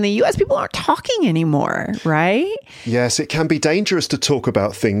 In the US, people aren't talking anymore, right? Yes, it can be dangerous to talk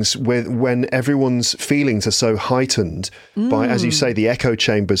about things when everyone's feelings are so heightened by, as you say, the echo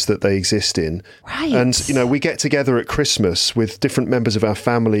chambers that they exist in. Right. And, we get together at Christmas with different members of our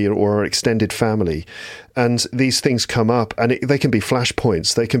family or our extended family, and these things come up, and they can be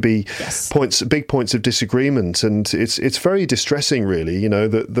flashpoints. They can be big points of disagreement. And it's very distressing, really,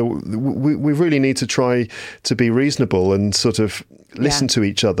 we really need to try to be reasonable and sort of listen to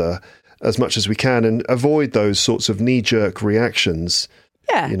each other as much as we can and avoid those sorts of knee-jerk reactions.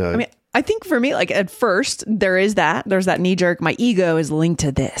 Yeah. I think for me, at first, there's that knee jerk. My ego is linked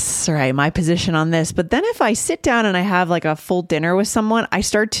to this, right? My position on this. But then if I sit down and I have a full dinner with someone, I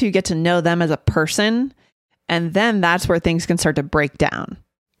start to get to know them as a person. And then that's where things can start to break down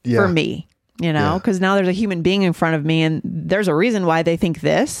for me, because now there's a human being in front of me and there's a reason why they think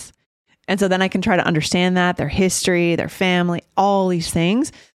this. And so then I can try to understand that, their history, their family, all these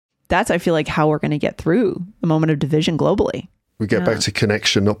things. That's, I feel like, how we're going to get through the moment of division globally. We get back to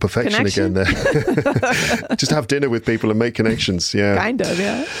connection, not perfection again there. Just have dinner with people and make connections. Yeah. Kind of,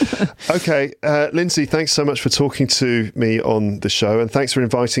 yeah. Okay. Lindsay, thanks so much for talking to me on the show. And thanks for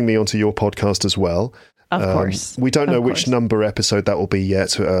inviting me onto your podcast as well. Of course. We don't know which number episode that will be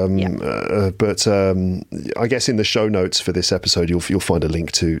yet, but I guess in the show notes for this episode, you'll find a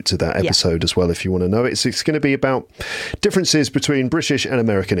link to that episode as well if you want to know it. It's going to be about differences between British and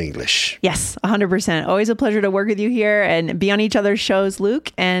American English. Yes, 100%. Always a pleasure to work with you here and be on each other's shows,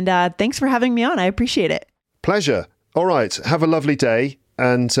 Luke. And thanks for having me on. I appreciate it. Pleasure. All right. Have a lovely day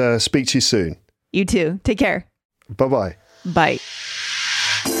and speak to you soon. You too. Take care. Bye-bye. Bye.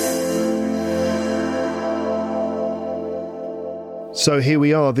 So here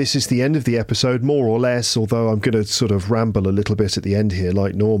we are. This is the end of the episode, more or less, although I'm going to sort of ramble a little bit at the end here,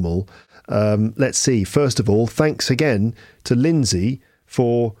 like normal. Let's see. First of all, thanks again to Lindsay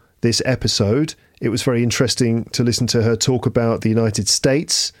for this episode. It was very interesting to listen to her talk about the United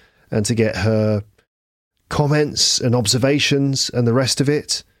States and to get her comments and observations and the rest of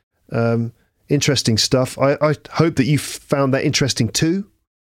it. Interesting stuff. I hope that you found that interesting too.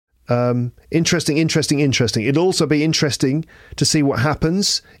 Interesting. It'll also be interesting to see what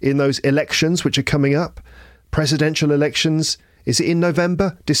happens in those elections which are coming up. Presidential elections. Is it in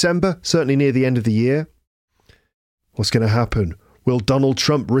November, December? Certainly near the end of the year. What's going to happen? Will Donald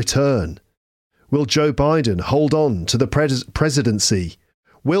Trump return? Will Joe Biden hold on to the presidency?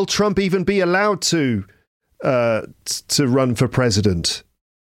 Will Trump even be allowed to run for president?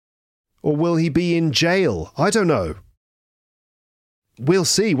 Or will he be in jail? I don't know. we'll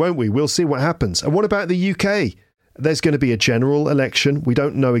see, won't we? We'll see what happens. And what about the UK? There's going to be a general election. We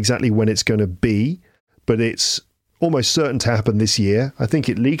don't know exactly when it's going to be, but it's almost certain to happen this year. I think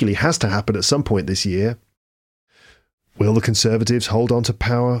it legally has to happen at some point this year. Will the Conservatives hold on to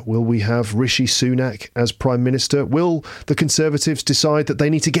power? Will we have Rishi Sunak as Prime Minister? Will the Conservatives decide that they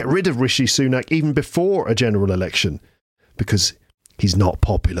need to get rid of Rishi Sunak even before a general election? Because he's not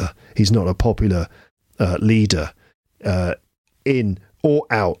popular. He's not a popular leader in or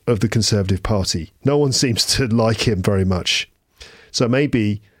out of the Conservative Party. No one seems to like him very much. So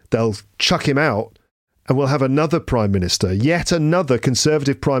maybe they'll chuck him out and we'll have another Prime Minister, yet another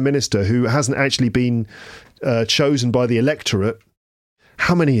Conservative Prime Minister who hasn't actually been chosen by the electorate.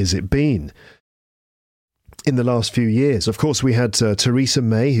 How many has it been in the last few years? Of course, we had Theresa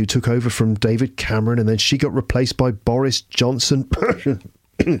May, who took over from David Cameron, and then she got replaced by Boris Johnson.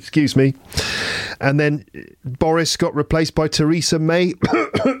 Excuse me. And then Boris got replaced by Theresa May.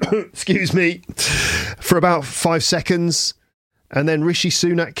 Excuse me. For about 5 seconds. And then Rishi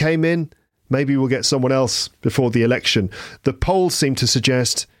Sunak came in. Maybe we'll get someone else before the election. The polls seem to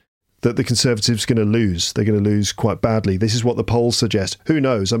suggest that the Conservatives are going to lose. They're going to lose quite badly. This is what the polls suggest. Who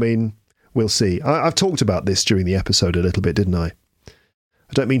knows? I mean, we'll see. I've talked about this during the episode a little bit, didn't I?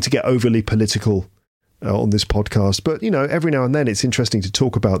 I don't mean to get overly political on this podcast, but, you know, every now and then it's interesting to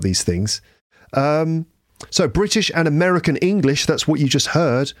talk about these things. So British and American English, that's what you just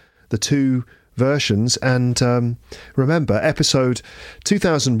heard, the two versions. And remember, episode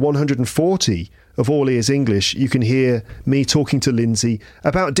 2140 of All Ears English, you can hear me talking to Lindsay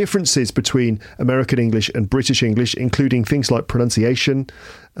about differences between American English and British English, including things like pronunciation,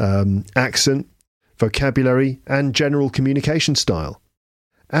 accent, vocabulary, and general communication style.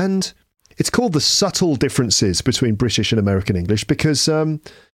 And it's called the subtle differences between British and American English because, you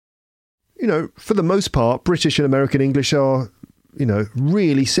know, for the most part, British and American English are, you know,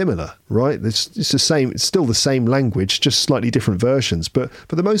 really similar, right? It's the same. It's still the same language, just slightly different versions. But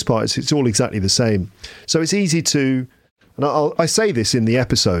for the most part, it's all exactly the same. So it's easy to, and I say this in the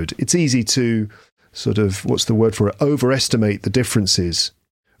episode, it's easy to sort of, what's the word for it, overestimate the differences,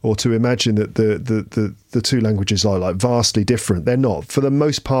 or to imagine that the two languages are like vastly different. They're not. For the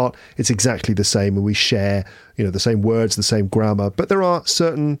most part, it's exactly the same, and we share, you know, the same words, the same grammar. But there are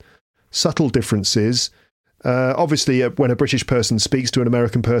certain subtle differences. Obviously, when a British person speaks to an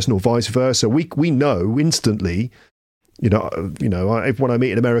American person or vice versa, we know instantly, when I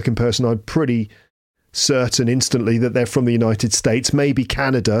meet an American person, I'm pretty certain instantly that they're from the United States, maybe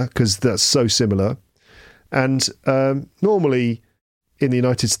Canada, because that's so similar. And normally in the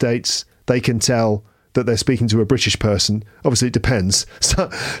United States, they can tell that they're speaking to a British person. Obviously, it depends.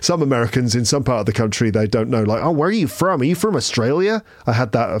 Some Americans in some part of the country, they don't know, like, oh, where are you from? Are you from Australia? I've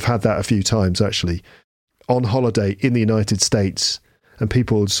had that a few times, actually, on holiday in the United States. And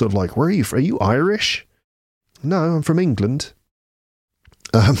people sort of like, where are you from? Are you Irish? No, I'm from England.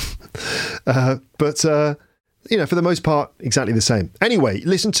 But for the most part, exactly the same. Anyway,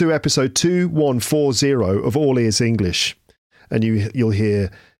 listen to episode 2140 of All Ears English, and you'll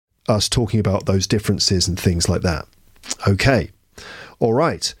hear us talking about those differences and things like that. Okay. All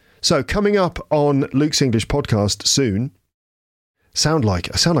right. So coming up on Luke's English podcast soon, I sound like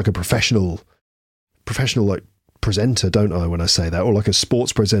a professional like presenter, don't I, when I say that, or like a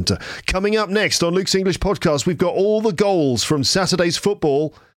sports presenter. Coming up next on Luke's English podcast, we've got all the goals from Saturday's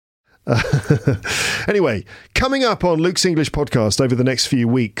football. Anyway, coming up on Luke's English podcast over the next few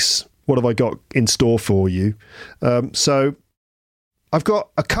weeks, what have I got in store for you? So I've got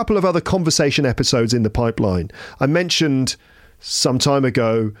a couple of other conversation episodes in the pipeline. I mentioned some time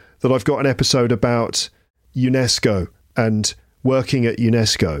ago that I've got an episode about UNESCO and working at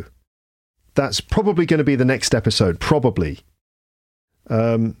UNESCO. That's probably going to be the next episode, probably.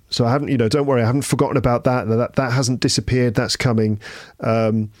 So I haven't, don't worry, I haven't forgotten about that. That hasn't disappeared. That's coming.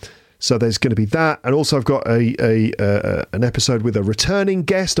 So there's going to be that. And also I've got an episode with a returning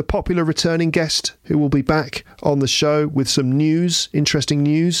guest, a popular returning guest who will be back on the show with some news, interesting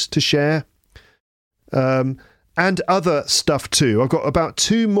news to share. And other stuff too. I've got about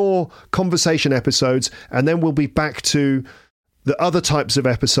 2 more conversation episodes, and then we'll be back to the other types of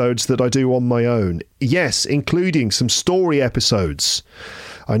episodes that I do on my own. Yes, including some story episodes.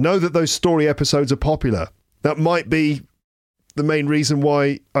 I know that those story episodes are popular. That might be the main reason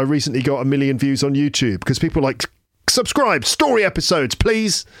why I recently got 1 million views on YouTube, because people are like, subscribe, story episodes,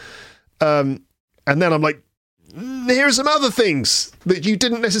 please. And then I'm like, here are some other things that you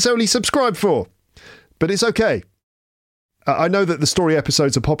didn't necessarily subscribe for. But it's okay. I know that the story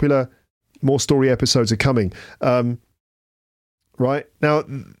episodes are popular. More story episodes are coming. Right now,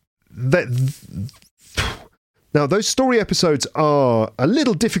 Now, those story episodes are a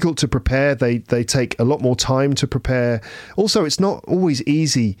little difficult to prepare. They take a lot more time to prepare. Also, it's not always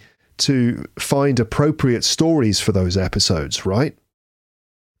easy to find appropriate stories for those episodes, right?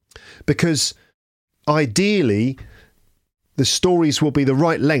 Because ideally, the stories will be the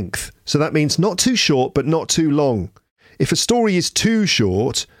right length. So that means not too short, but not too long. If a story is too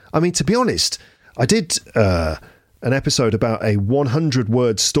short, I mean, to be honest, I did an episode about a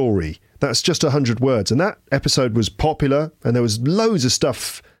 100-word story. That's just 100 words. And that episode was popular, and there was loads of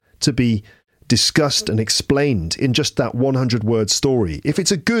stuff to be discussed and explained in just that 100-word story. If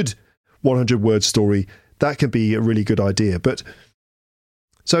it's a good 100-word story, that can be a really good idea. But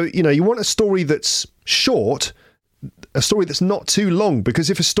so, you want a story that's short, a story that's not too long, because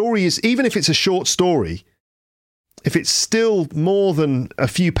if a story is, even if it's a short story, if it's still more than a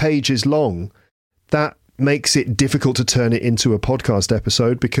few pages long, that makes it difficult to turn it into a podcast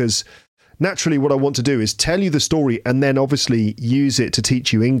episode, because naturally what I want to do is tell you the story and then obviously use it to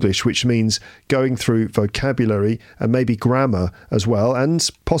teach you English, which means going through vocabulary and maybe grammar as well, and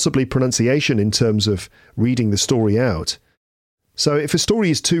possibly pronunciation in terms of reading the story out. So if a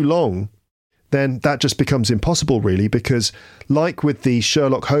story is too long, then that just becomes impossible, really, because like with the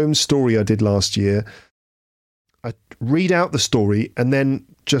Sherlock Holmes story I did last year, I read out the story and then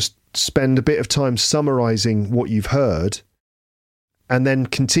just spend a bit of time summarising what you've heard, and then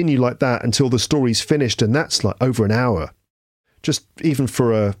continue like that until the story's finished, and that's like over an hour, just even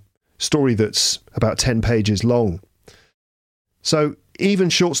for a story that's about 10 pages long. So even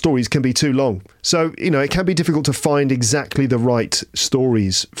short stories can be too long. So, it can be difficult to find exactly the right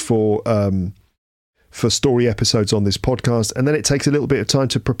stories for story episodes on this podcast, and then it takes a little bit of time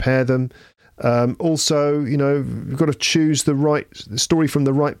to prepare them. Also, you've got to choose the right story from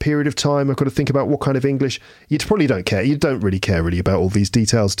the right period of time. I've got to think about what kind of English. You probably don't care. You don't really care about all these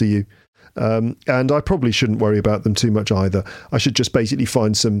details, do you? And I probably shouldn't worry about them too much either. I should just basically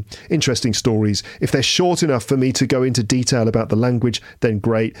find some interesting stories. If they're short enough for me to go into detail about the language, then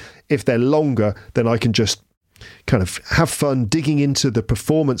great. If they're longer, then I can just kind of have fun digging into the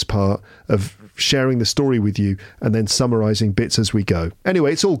performance part of sharing the story with you and then summarising bits as we go.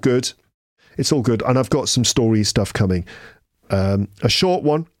 Anyway, it's all good. It's all good. And I've got some story stuff coming. A short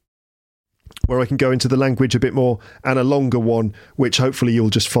one where I can go into the language a bit more, and a longer one, which hopefully you'll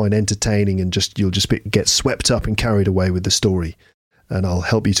just find entertaining and you'll just get swept up and carried away with the story. And I'll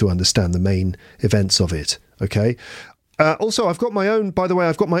help you to understand the main events of it. Okay. Also, I've got my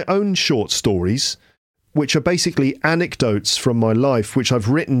own short stories, which are basically anecdotes from my life, which I've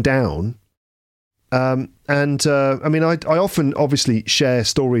written down. I often obviously share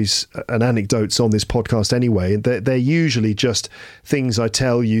stories and anecdotes on this podcast anyway. They're usually just things I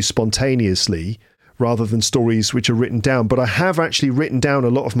tell you spontaneously rather than stories which are written down. But I have actually written down a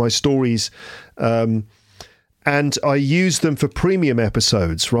lot of my stories, and I use them for premium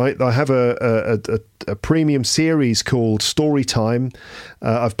episodes, right? I have a premium series called Storytime.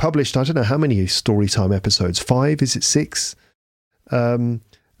 I've published, I don't know how many Storytime episodes, 5? Is it 6?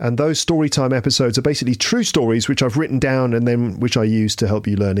 And those Storytime episodes are basically true stories which I've written down and then which I use to help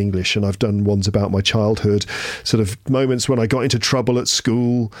you learn English. And I've done ones about my childhood, sort of moments when I got into trouble at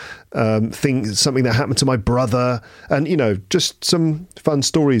school, something that happened to my brother, and, just some fun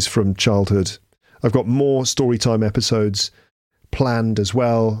stories from childhood. I've got more Storytime episodes planned as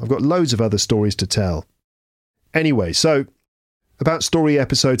well. I've got loads of other stories to tell. Anyway, so about story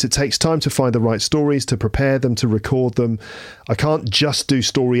episodes, it takes time to find the right stories, to prepare them, to record them. I can't just do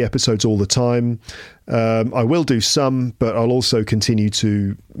story episodes all the time. I will do some, but I'll also continue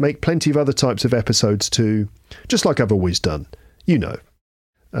to make plenty of other types of episodes too, just like I've always done.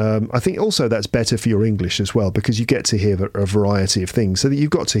 I think also that's better for your English as well, because you get to hear a variety of things. So that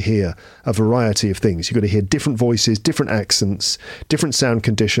you've got to hear a variety of things. You've got to hear different voices, different accents, different sound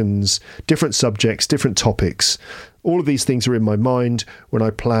conditions, different subjects, different topics. All of these things are in my mind when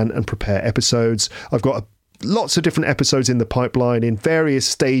I plan and prepare episodes. I've got lots of different episodes in the pipeline in various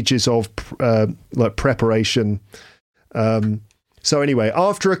stages of preparation. So anyway,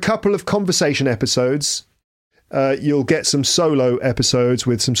 after a couple of conversation episodes, you'll get some solo episodes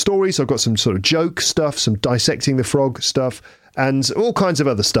with some stories. I've got some sort of joke stuff, some dissecting the frog stuff, and all kinds of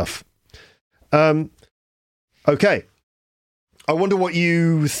other stuff. Okay. I wonder what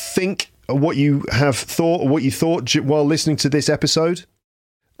you think, or what you have thought, or what you thought while listening to this episode.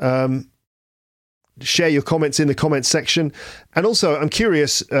 Share your comments in the comments section. And also, I'm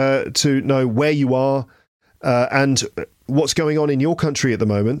curious to know where you are and what's going on in your country at the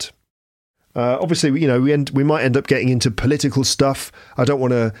moment. Obviously, we might end up getting into political stuff. I don't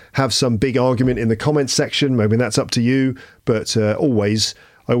want to have some big argument in the comments section. Maybe that's up to you. But I always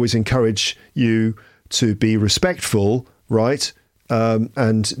encourage you to be respectful, right,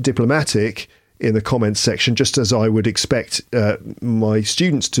 and diplomatic in the comments section, just as I would expect my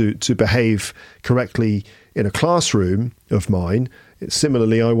students to behave correctly in a classroom of mine.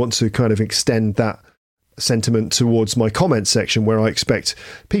 Similarly, I want to kind of extend that sentiment towards my comment section, where I expect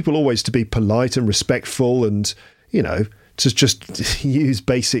people always to be polite and respectful and, to just use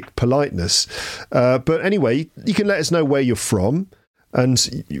basic politeness. But anyway, you can let us know where you're from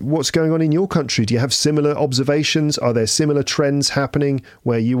and what's going on in your country. Do you have similar observations? Are there similar trends happening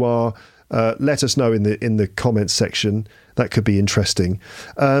where you are? Let us know in the comments section. That could be interesting.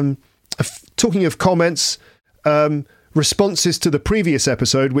 Talking of comments, responses to the previous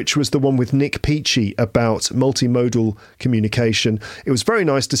episode, which was the one with Nick Peachy about multimodal communication. It was very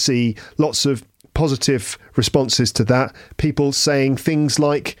nice to see lots of positive responses to that. People saying things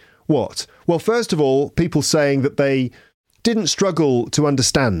like, what? Well, first of all, people saying that they didn't struggle to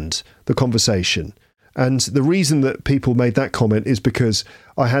understand the conversation. And the reason that people made that comment is because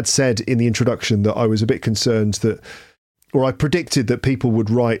I had said in the introduction that I was a bit concerned that, or I predicted that people would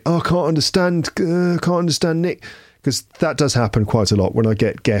write, "Oh, can't understand Nick," because that does happen quite a lot when I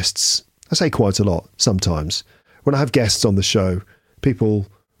get guests. I say quite a lot sometimes. When I have guests on the show, people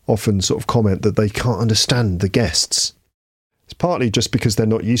often sort of comment that they can't understand the guests. It's partly just because they're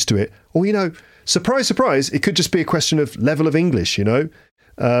not used to it. Or, surprise, surprise, it could just be a question of level of English, and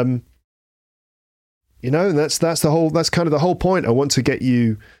that's kind of the whole point. I want to get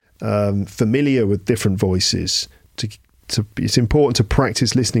you familiar with different voices. It's important to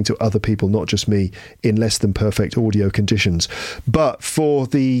practice listening to other people, not just me, in less than perfect audio conditions. But for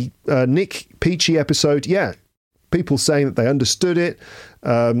the Nick Peachy episode, people saying that they understood it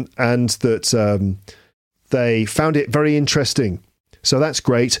and that they found it very interesting. So that's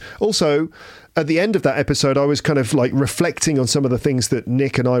great. Also, at the end of that episode, I was kind of like reflecting on some of the things that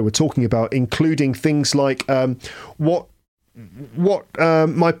Nick and I were talking about, including things like what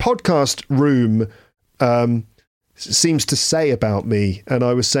my podcast room seems to say about me. And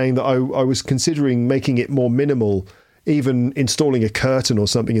I was saying that I was considering making it more minimal, even installing a curtain or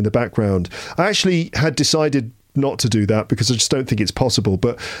something in the background. I actually had decided not to do that because I just don't think it's possible.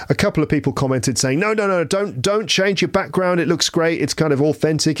 But a couple of people commented saying, no, don't change your background. It looks great. It's kind of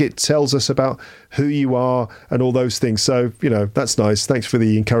authentic. It tells us about who you are and all those things. So, that's nice. Thanks for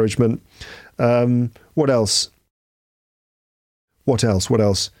the encouragement. What else?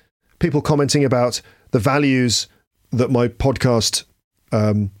 People commenting about the values that my podcast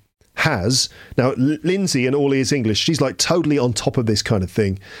has. Now, Lindsay in All Ears English, she's like totally on top of this kind of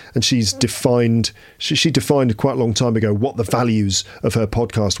thing. And she's defined, she defined quite a long time ago what the values of her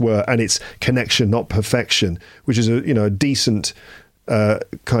podcast were. And it's connection, not perfection, which is a decent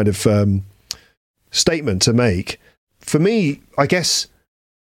kind of statement to make. For me, I guess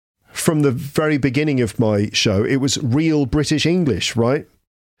from the very beginning of my show, it was real British English, right?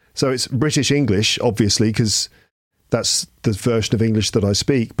 So it's British English, obviously, because that's the version of English that I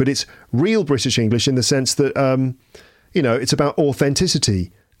speak. But it's real British English in the sense that, it's about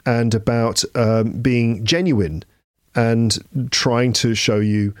authenticity and about being genuine and trying to show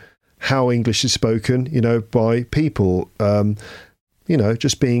you how English is spoken, by people,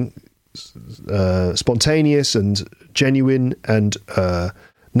 just being spontaneous and genuine and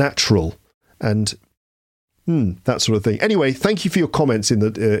natural and that sort of thing. Anyway, thank you for your comments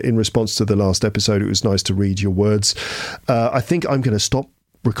in response to the last episode. It was nice to read your words. I think I'm going to stop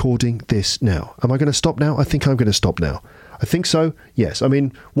recording this now. Am I going to stop now? I think I'm going to stop now. I think so. Yes. I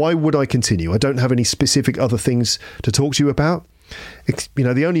mean, why would I continue? I don't have any specific other things to talk to you about.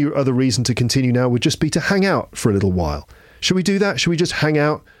 The only other reason to continue now would just be to hang out for a little while. Should we do that? Should we just hang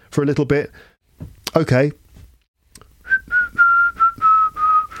out for a little bit? Okay.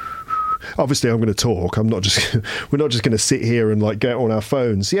 Obviously, I'm going to talk. We're not just going to sit here and get on our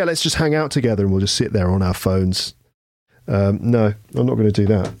phones. Yeah, let's just hang out together and we'll just sit there on our phones. No, I'm not going to do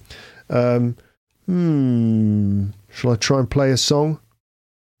that. Shall I try and play a song?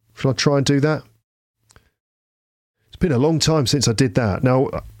 Shall I try and do that? It's been a long time since I did that. Now,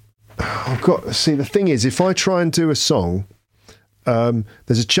 the thing is, if I try and do a song,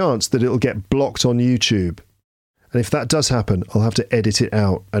 there's a chance that it'll get blocked on YouTube. And if that does happen, I'll have to edit it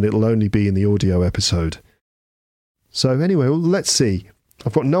out and it'll only be in the audio episode. So anyway, let's see.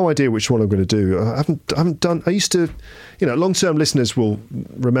 I've got no idea which one I'm going to do. I haven't done, I used to, long-term listeners will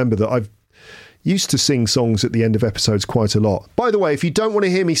remember that I've used to sing songs at the end of episodes quite a lot. By the way, if you don't want to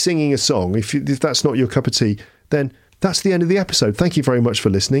hear me singing a song, if that's not your cup of tea, then that's the end of the episode. Thank you very much for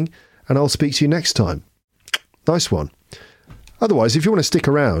listening and I'll speak to you next time. Nice one. Otherwise, if you want to stick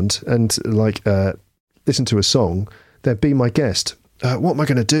around and listen to a song, then be my guest. What am I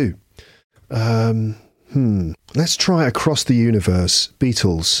going to do? Let's try Across the Universe,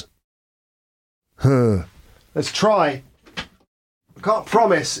 Beatles. Let's try. I can't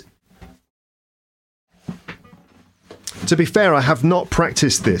promise. To be fair, I have not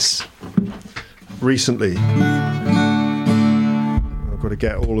practiced this recently. I've got to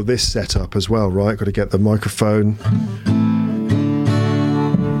get all of this set up as well, right? Got to get the microphone.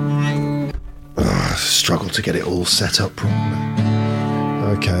 Struggle to get it all set up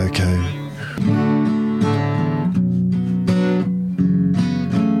properly. Okay.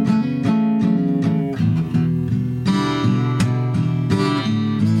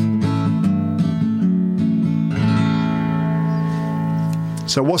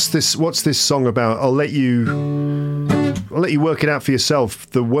 So what's this song about? I'll let you work it out for yourself.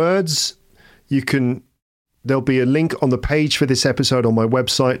 The words, there'll be a link on the page for this episode on my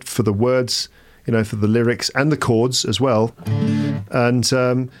website for the words, for the lyrics and the chords as well. And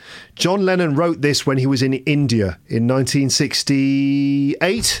John Lennon wrote this when he was in India in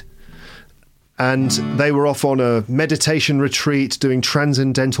 1968. And they were off on a meditation retreat doing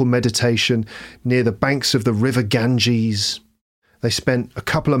transcendental meditation near the banks of the river Ganges. They spent a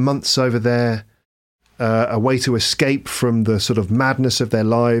couple of months over there, a way to escape from the sort of madness of their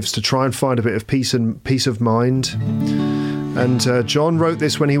lives, to try and find a bit of peace of mind. And John wrote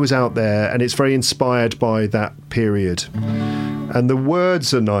this when he was out there, and it's very inspired by that period. And the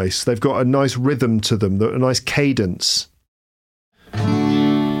words are nice. They've got a nice rhythm to them, a nice cadence.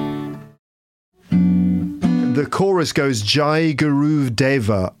 The chorus goes Jai Guru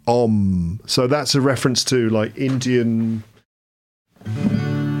Deva Om. So that's a reference to like an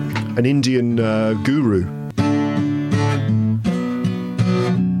Indian guru.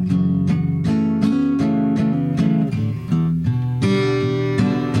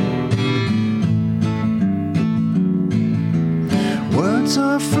 Words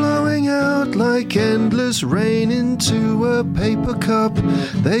are flowing out like endless rain into a paper cup.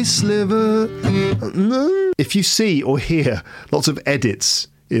 They sliver. If you see or hear lots of edits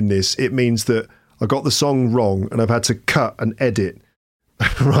in this, it means that I got the song wrong and I've had to cut and edit.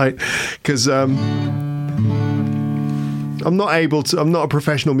 Right, because I'm not a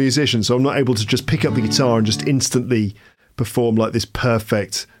professional musician, so I'm not able to just pick up the guitar and just instantly perform like this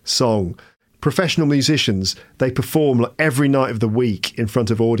perfect song. Professional musicians, they perform like every night of the week in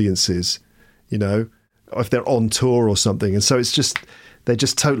front of audiences, if they're on tour or something. And so they're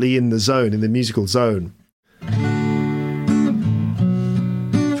just totally in the zone, in the musical zone.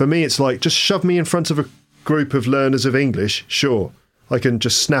 For me, it's like, just shove me in front of a group of learners of English, sure. I can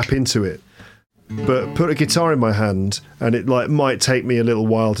just snap into it. But put a guitar in my hand and it might take me a little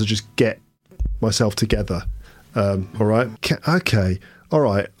while to just get myself together. All right? Okay. All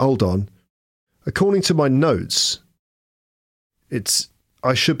right. Hold on. According to my notes,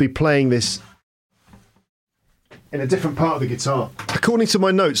 I should be playing this in a different part of the guitar. According to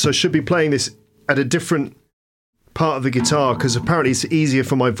my notes, I should be playing this at a different part of the guitar, because apparently it's easier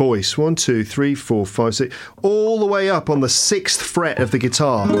for my voice. 1, 2, 3, 4, 5, 6, all the way up on the 6th fret of the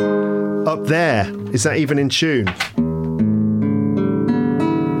guitar. Up there. Is that even in tune?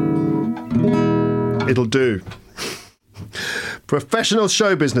 It'll do. Professional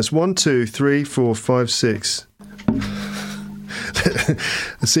show business. 1, 2, 3, 4, 5, 6.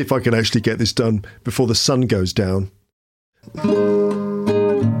 Let's see if I can actually get this done before the sun goes down.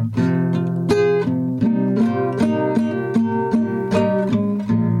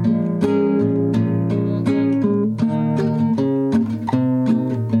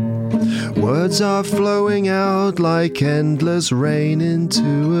 Words are flowing out like endless rain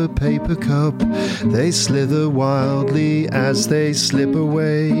into a paper cup. They slither wildly as they slip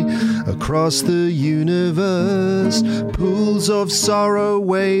away across the universe. Pools of sorrow,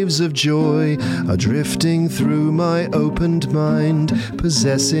 waves of joy are drifting through my opened mind,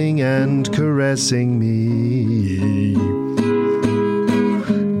 possessing and caressing me.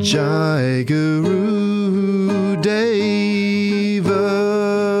 Jai Guru Deva.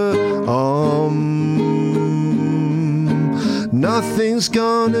 Nothing's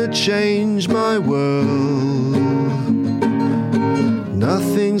gonna change my world.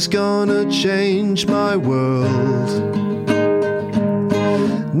 Nothing's gonna change my world.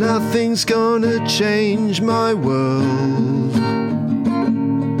 Nothing's gonna change my world.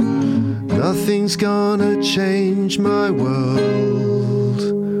 Nothing's gonna change my world.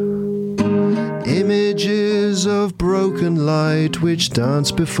 Images Flashes of broken light which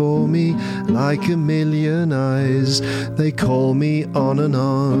dance before me like a million eyes. They call me on and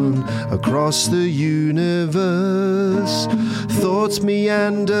on across the universe. Thoughts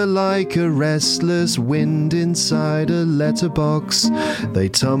meander like a restless wind inside a letterbox. They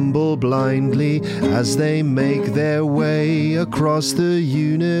tumble blindly as they make their way across the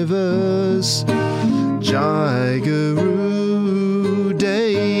universe. Jai Guru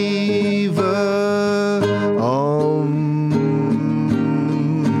Deva Om.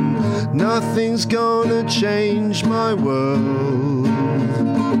 Nothing's gonna change my world.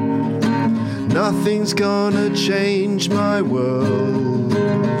 Nothing's gonna change my world.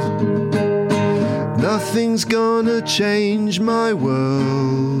 Nothing's gonna change my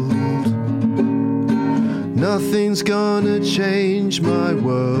world. Nothing's gonna change my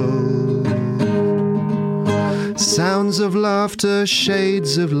world. Sounds of laughter,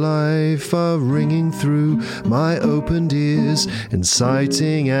 shades of life are ringing through my opened ears,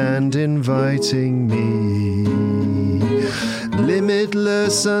 inciting and inviting me.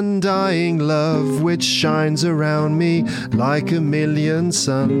 Limitless, undying love which shines around me like a million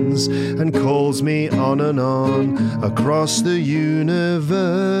suns and calls me on and on across the universe.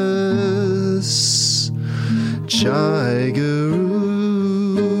 Jai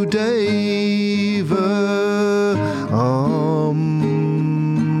Guru Deva Om.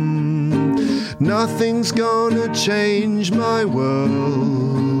 Nothing's gonna change my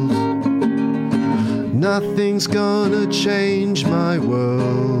world. Nothing's gonna change my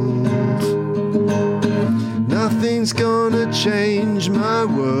world. Nothing's gonna change my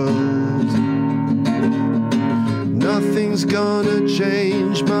world. Nothing's gonna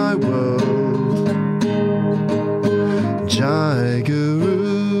change my world. Jai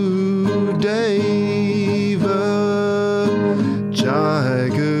Guru Deva. Jai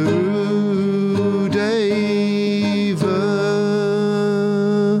Guru Deva.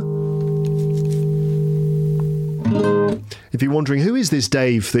 If you're wondering, who is this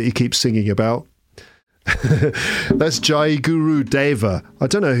Dave that he keeps singing about? That's Jai Guru Deva. I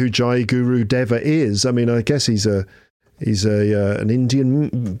don't know who Jai Guru Deva is. I mean, I guess he's an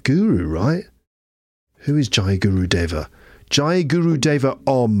Indian guru, right? Who is Jai Guru Deva? Jai Guru Deva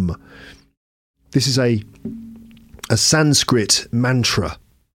Om. This is a Sanskrit mantra,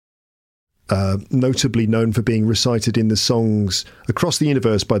 notably known for being recited in the songs Across the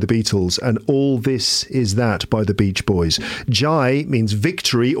Universe by the Beatles and All This Is That by the Beach Boys. Jai means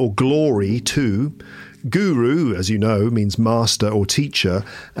victory or glory to. Guru, as you know, means master or teacher.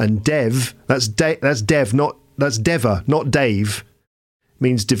 And Dev, that's Deva, not Dave,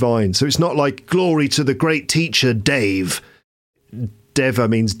 means divine. So it's not like glory to the great teacher Dave. Deva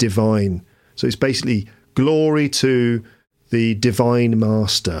means divine. So it's basically glory to the divine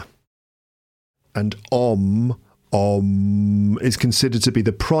master. And Om is considered to be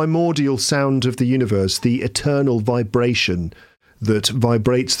the primordial sound of the universe, the eternal vibration that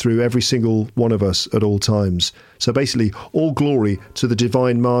vibrates through every single one of us at all times. So basically, all glory to the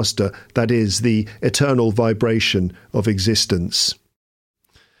divine master, that is the eternal vibration of existence.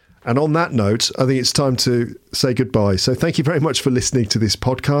 And on that note, I think it's time to say goodbye. So thank you very much for listening to this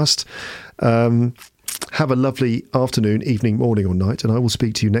podcast. Have a lovely afternoon, evening, morning or night, and I will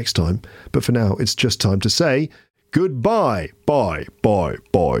speak to you next time. But for now, it's just time to say goodbye. Bye, bye,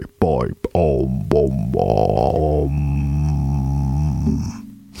 bye, bye. Om, om, om.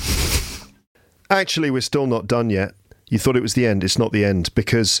 Actually, we're still not done yet. You thought it was the end. It's not the end,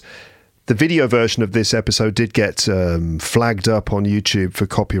 because the video version of this episode did get flagged up on YouTube for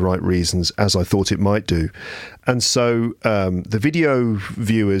copyright reasons, as I thought it might do. And so the video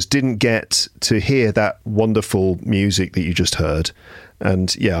viewers didn't get to hear that wonderful music that you just heard.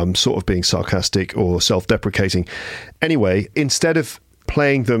 And yeah, I'm sort of being sarcastic or self-deprecating. Anyway, instead of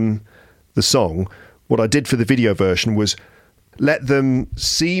playing them the song, what I did for the video version was let them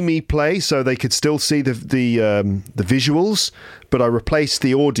see me play so they could still see the visuals, but I replaced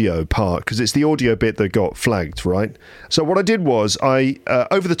the audio part because it's the audio bit that got flagged, right? So what I did was I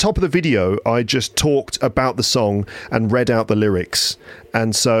over the top of the video, I just talked about the song and read out the lyrics.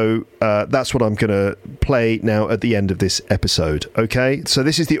 And so that's what I'm going to play now at the end of this episode, okay? So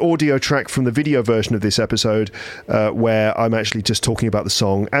this is the audio track from the video version of this episode where I'm actually just talking about the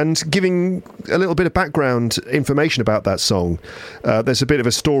song and giving a little bit of background information about that song. There's a bit of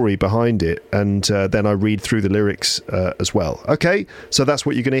a story behind it, and then I read through the lyrics as well. Okay, so that's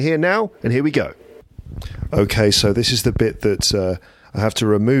what you're going to hear now, and here we go. Okay, so this is the bit that I have to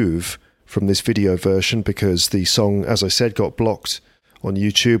remove from this video version because the song, as I said, got blocked on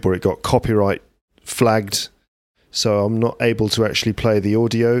YouTube, or it got copyright flagged. so I'm not able to actually play the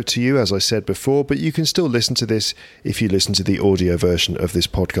audio to you, as I said before, but you can still listen to this if you listen to the audio version of this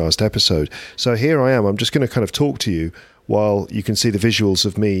podcast episode. So here I am. I'm just going to kind of talk to you while you can see the visuals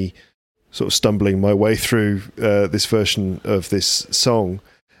of me sort of stumbling my way through this version of this song.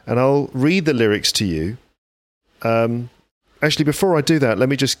 And I'll read the lyrics to you. Actually, before I do that, let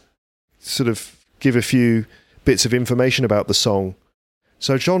me just sort of give a few bits of information about the song.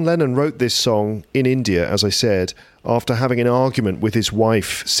 So John Lennon wrote this song in India, as I said, after having an argument with his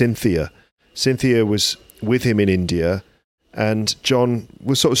wife, Cynthia. Cynthia was with him in India, and John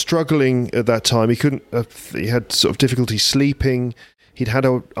was sort of struggling at that time. He had sort of difficulty sleeping. He'd had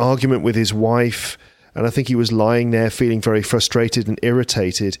an argument with his wife, and I think he was lying there feeling very frustrated and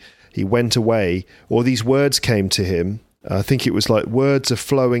irritated. He went away, or these words came to him. I think it was like, words are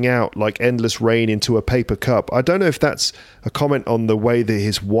flowing out like endless rain into a paper cup. I don't know if that's a comment on the way that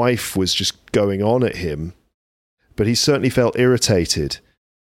his wife was just going on at him, but he certainly felt irritated.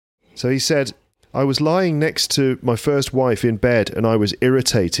 So he said, I was lying next to my first wife in bed and I was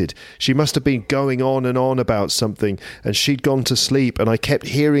irritated. She must have been going on and on about something and she'd gone to sleep and I kept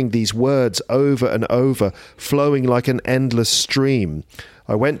hearing these words over and over, flowing like an endless stream.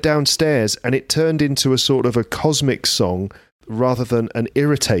 I went downstairs and it turned into a sort of a cosmic song rather than an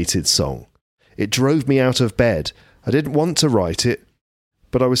irritated song. It drove me out of bed. I didn't want to write it,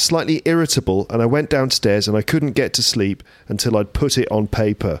 but I was slightly irritable and I went downstairs and I couldn't get to sleep until I'd put it on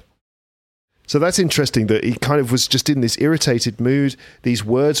paper. So that's interesting that he kind of was just in this irritated mood. These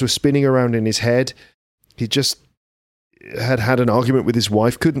words were spinning around in his head. He just had an argument with his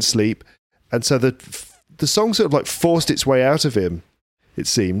wife, couldn't sleep. And so the song sort of like forced its way out of him, it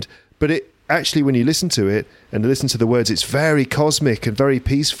seemed. But it actually, when you listen to it and listen to the words, it's very cosmic and very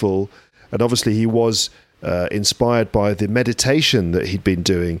peaceful. And obviously he was inspired by the meditation that he'd been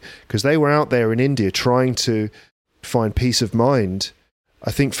doing, because they were out there in India trying to find peace of mind. I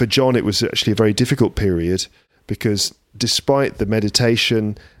think for John it was actually a very difficult period, because despite the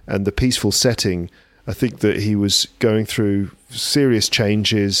meditation and the peaceful setting, I think that he was going through serious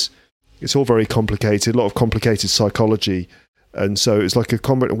changes. It's all very complicated, a lot of complicated psychology. And so it's like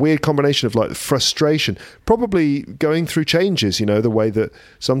a weird combination of like frustration, probably going through changes, the way that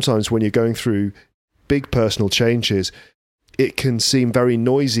sometimes when you're going through big personal changes, it can seem very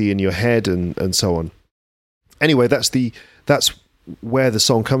noisy in your head and so on. Anyway, that's where the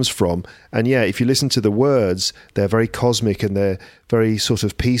song comes from. And yeah, if you listen to the words, they're very cosmic and they're very sort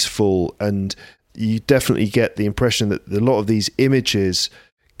of peaceful, and you definitely get the impression that a lot of these images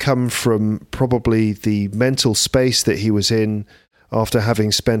come from probably the mental space that he was in after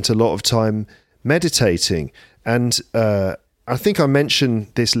having spent a lot of time meditating. And I think I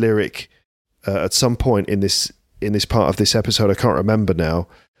mentioned this lyric at some point in this part of this episode. I can't remember now.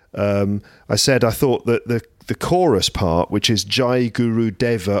 I said I thought that the chorus part, which is Jai Guru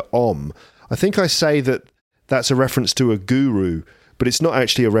Deva Om, I think I say that that's a reference to a guru, but it's not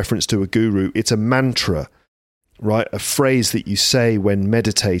actually a reference to a guru. It's a mantra, right? A phrase that you say when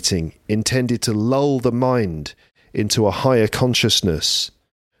meditating, intended to lull the mind into a higher consciousness.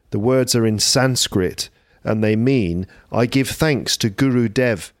 The words are in Sanskrit, and they mean, I give thanks to Guru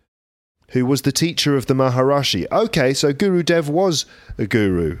Dev, who was the teacher of the Maharishi. Okay, so Guru Dev was a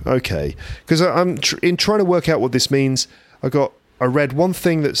guru. Okay, because I'm in trying to work out what this means. I read one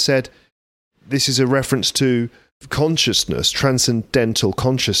thing that said this is a reference to consciousness, transcendental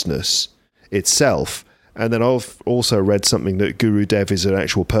consciousness itself. And then I've also read something that Guru Dev is an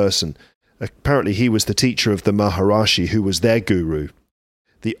actual person. Apparently he was the teacher of the Maharishi, who was their guru.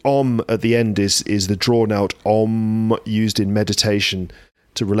 The Om at the end is the drawn out Om used in meditation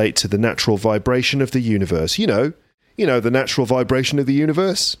to relate to the natural vibration of the universe. You know, the natural vibration of the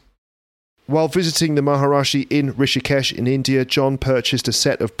universe. While visiting the Maharishi in Rishikesh in India, John purchased a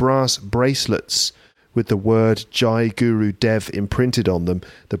set of brass bracelets with the word Jai Guru Dev imprinted on them.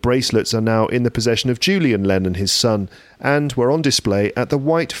 The bracelets are now in the possession of Julian Lennon, his son, and were on display at the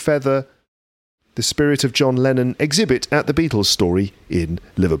White Feather, the Spirit of John Lennon exhibit at the Beatles Story in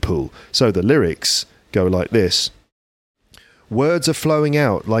Liverpool. So the lyrics go like this. Words are flowing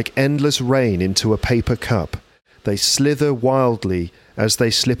out like endless rain into a paper cup. They slither wildly as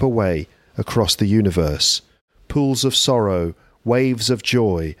they slip away across the universe. Pools of sorrow, waves of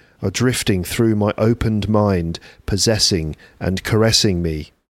joy are drifting through my opened mind, possessing and caressing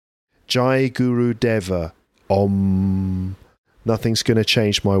me. Jai Guru Deva, Om. Nothing's going to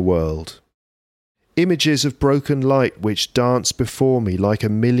change my world. Images of broken light which dance before me like a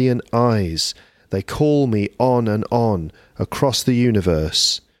million eyes. They call me on and on across the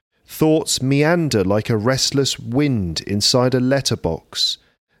universe. Thoughts meander like a restless wind inside a letterbox.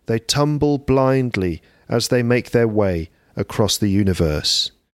 They tumble blindly as they make their way across the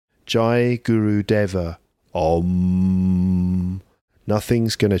universe. Jai Guru Deva. Om.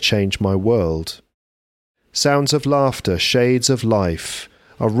 Nothing's gonna change my world. Sounds of laughter, shades of life,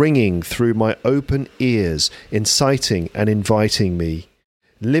 are ringing through my open ears, inciting and inviting me.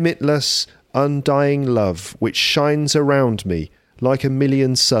 Limitless, undying love which shines around me like a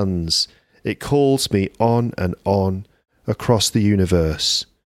million suns. It calls me on and on across the universe.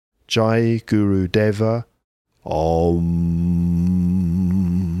 Jai Guru Deva. Om.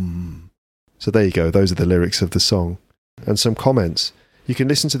 So there you go. Those are the lyrics of the song. And some comments. You can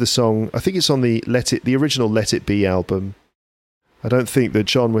listen to the song. I think it's on the original Let It Be album. I don't think that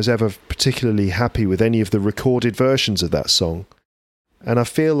John was ever particularly happy with any of the recorded versions of that song. And I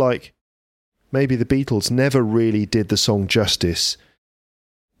feel like maybe the Beatles never really did the song justice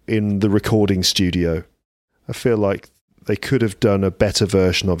in the recording studio. I feel like they could have done a better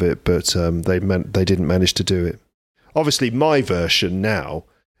version of it, but they didn't manage to do it. Obviously, my version now,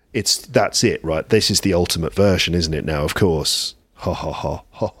 that's it, right? This is the ultimate version, isn't it now, of course? Ha ha ha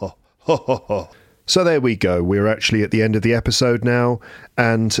ha ha ha ha ha. So there we go. We're actually at the end of the episode now,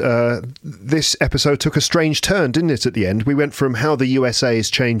 and this episode took a strange turn, didn't it, at the end? We went from how the USA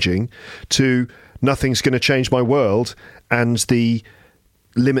is changing to nothing's going to change my world and the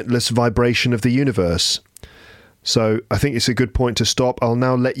limitless vibration of the universe. So I think it's a good point to stop. I'll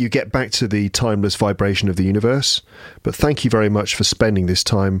now let you get back to the timeless vibration of the universe, but thank you very much for spending this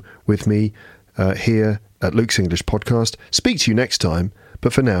time with me here at Luke's English Podcast. Speak to you next time,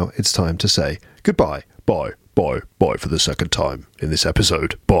 but for now it's time to say goodbye. Bye, bye, bye for the second time in this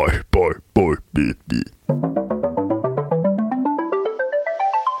episode. Bye, bye, bye, bye, bye.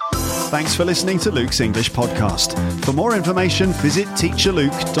 Thanks for listening to Luke's English Podcast. For more information, visit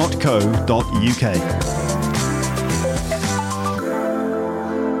teacherluke.co.uk.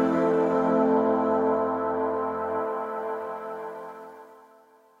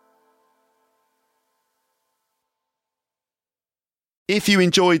 If you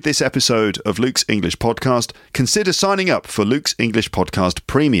enjoyed this episode of Luke's English Podcast, consider signing up for Luke's English Podcast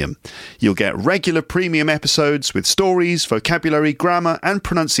Premium. You'll get regular premium episodes with stories, vocabulary, grammar and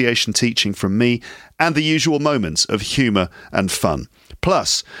pronunciation teaching from me and the usual moments of humour and fun.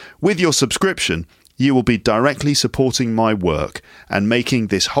 Plus, with your subscription, you will be directly supporting my work and making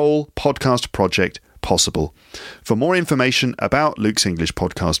this whole podcast project possible. For more information about Luke's English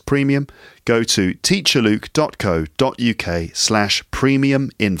Podcast Premium, go to teacherluke.co.uk/premium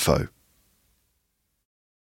info.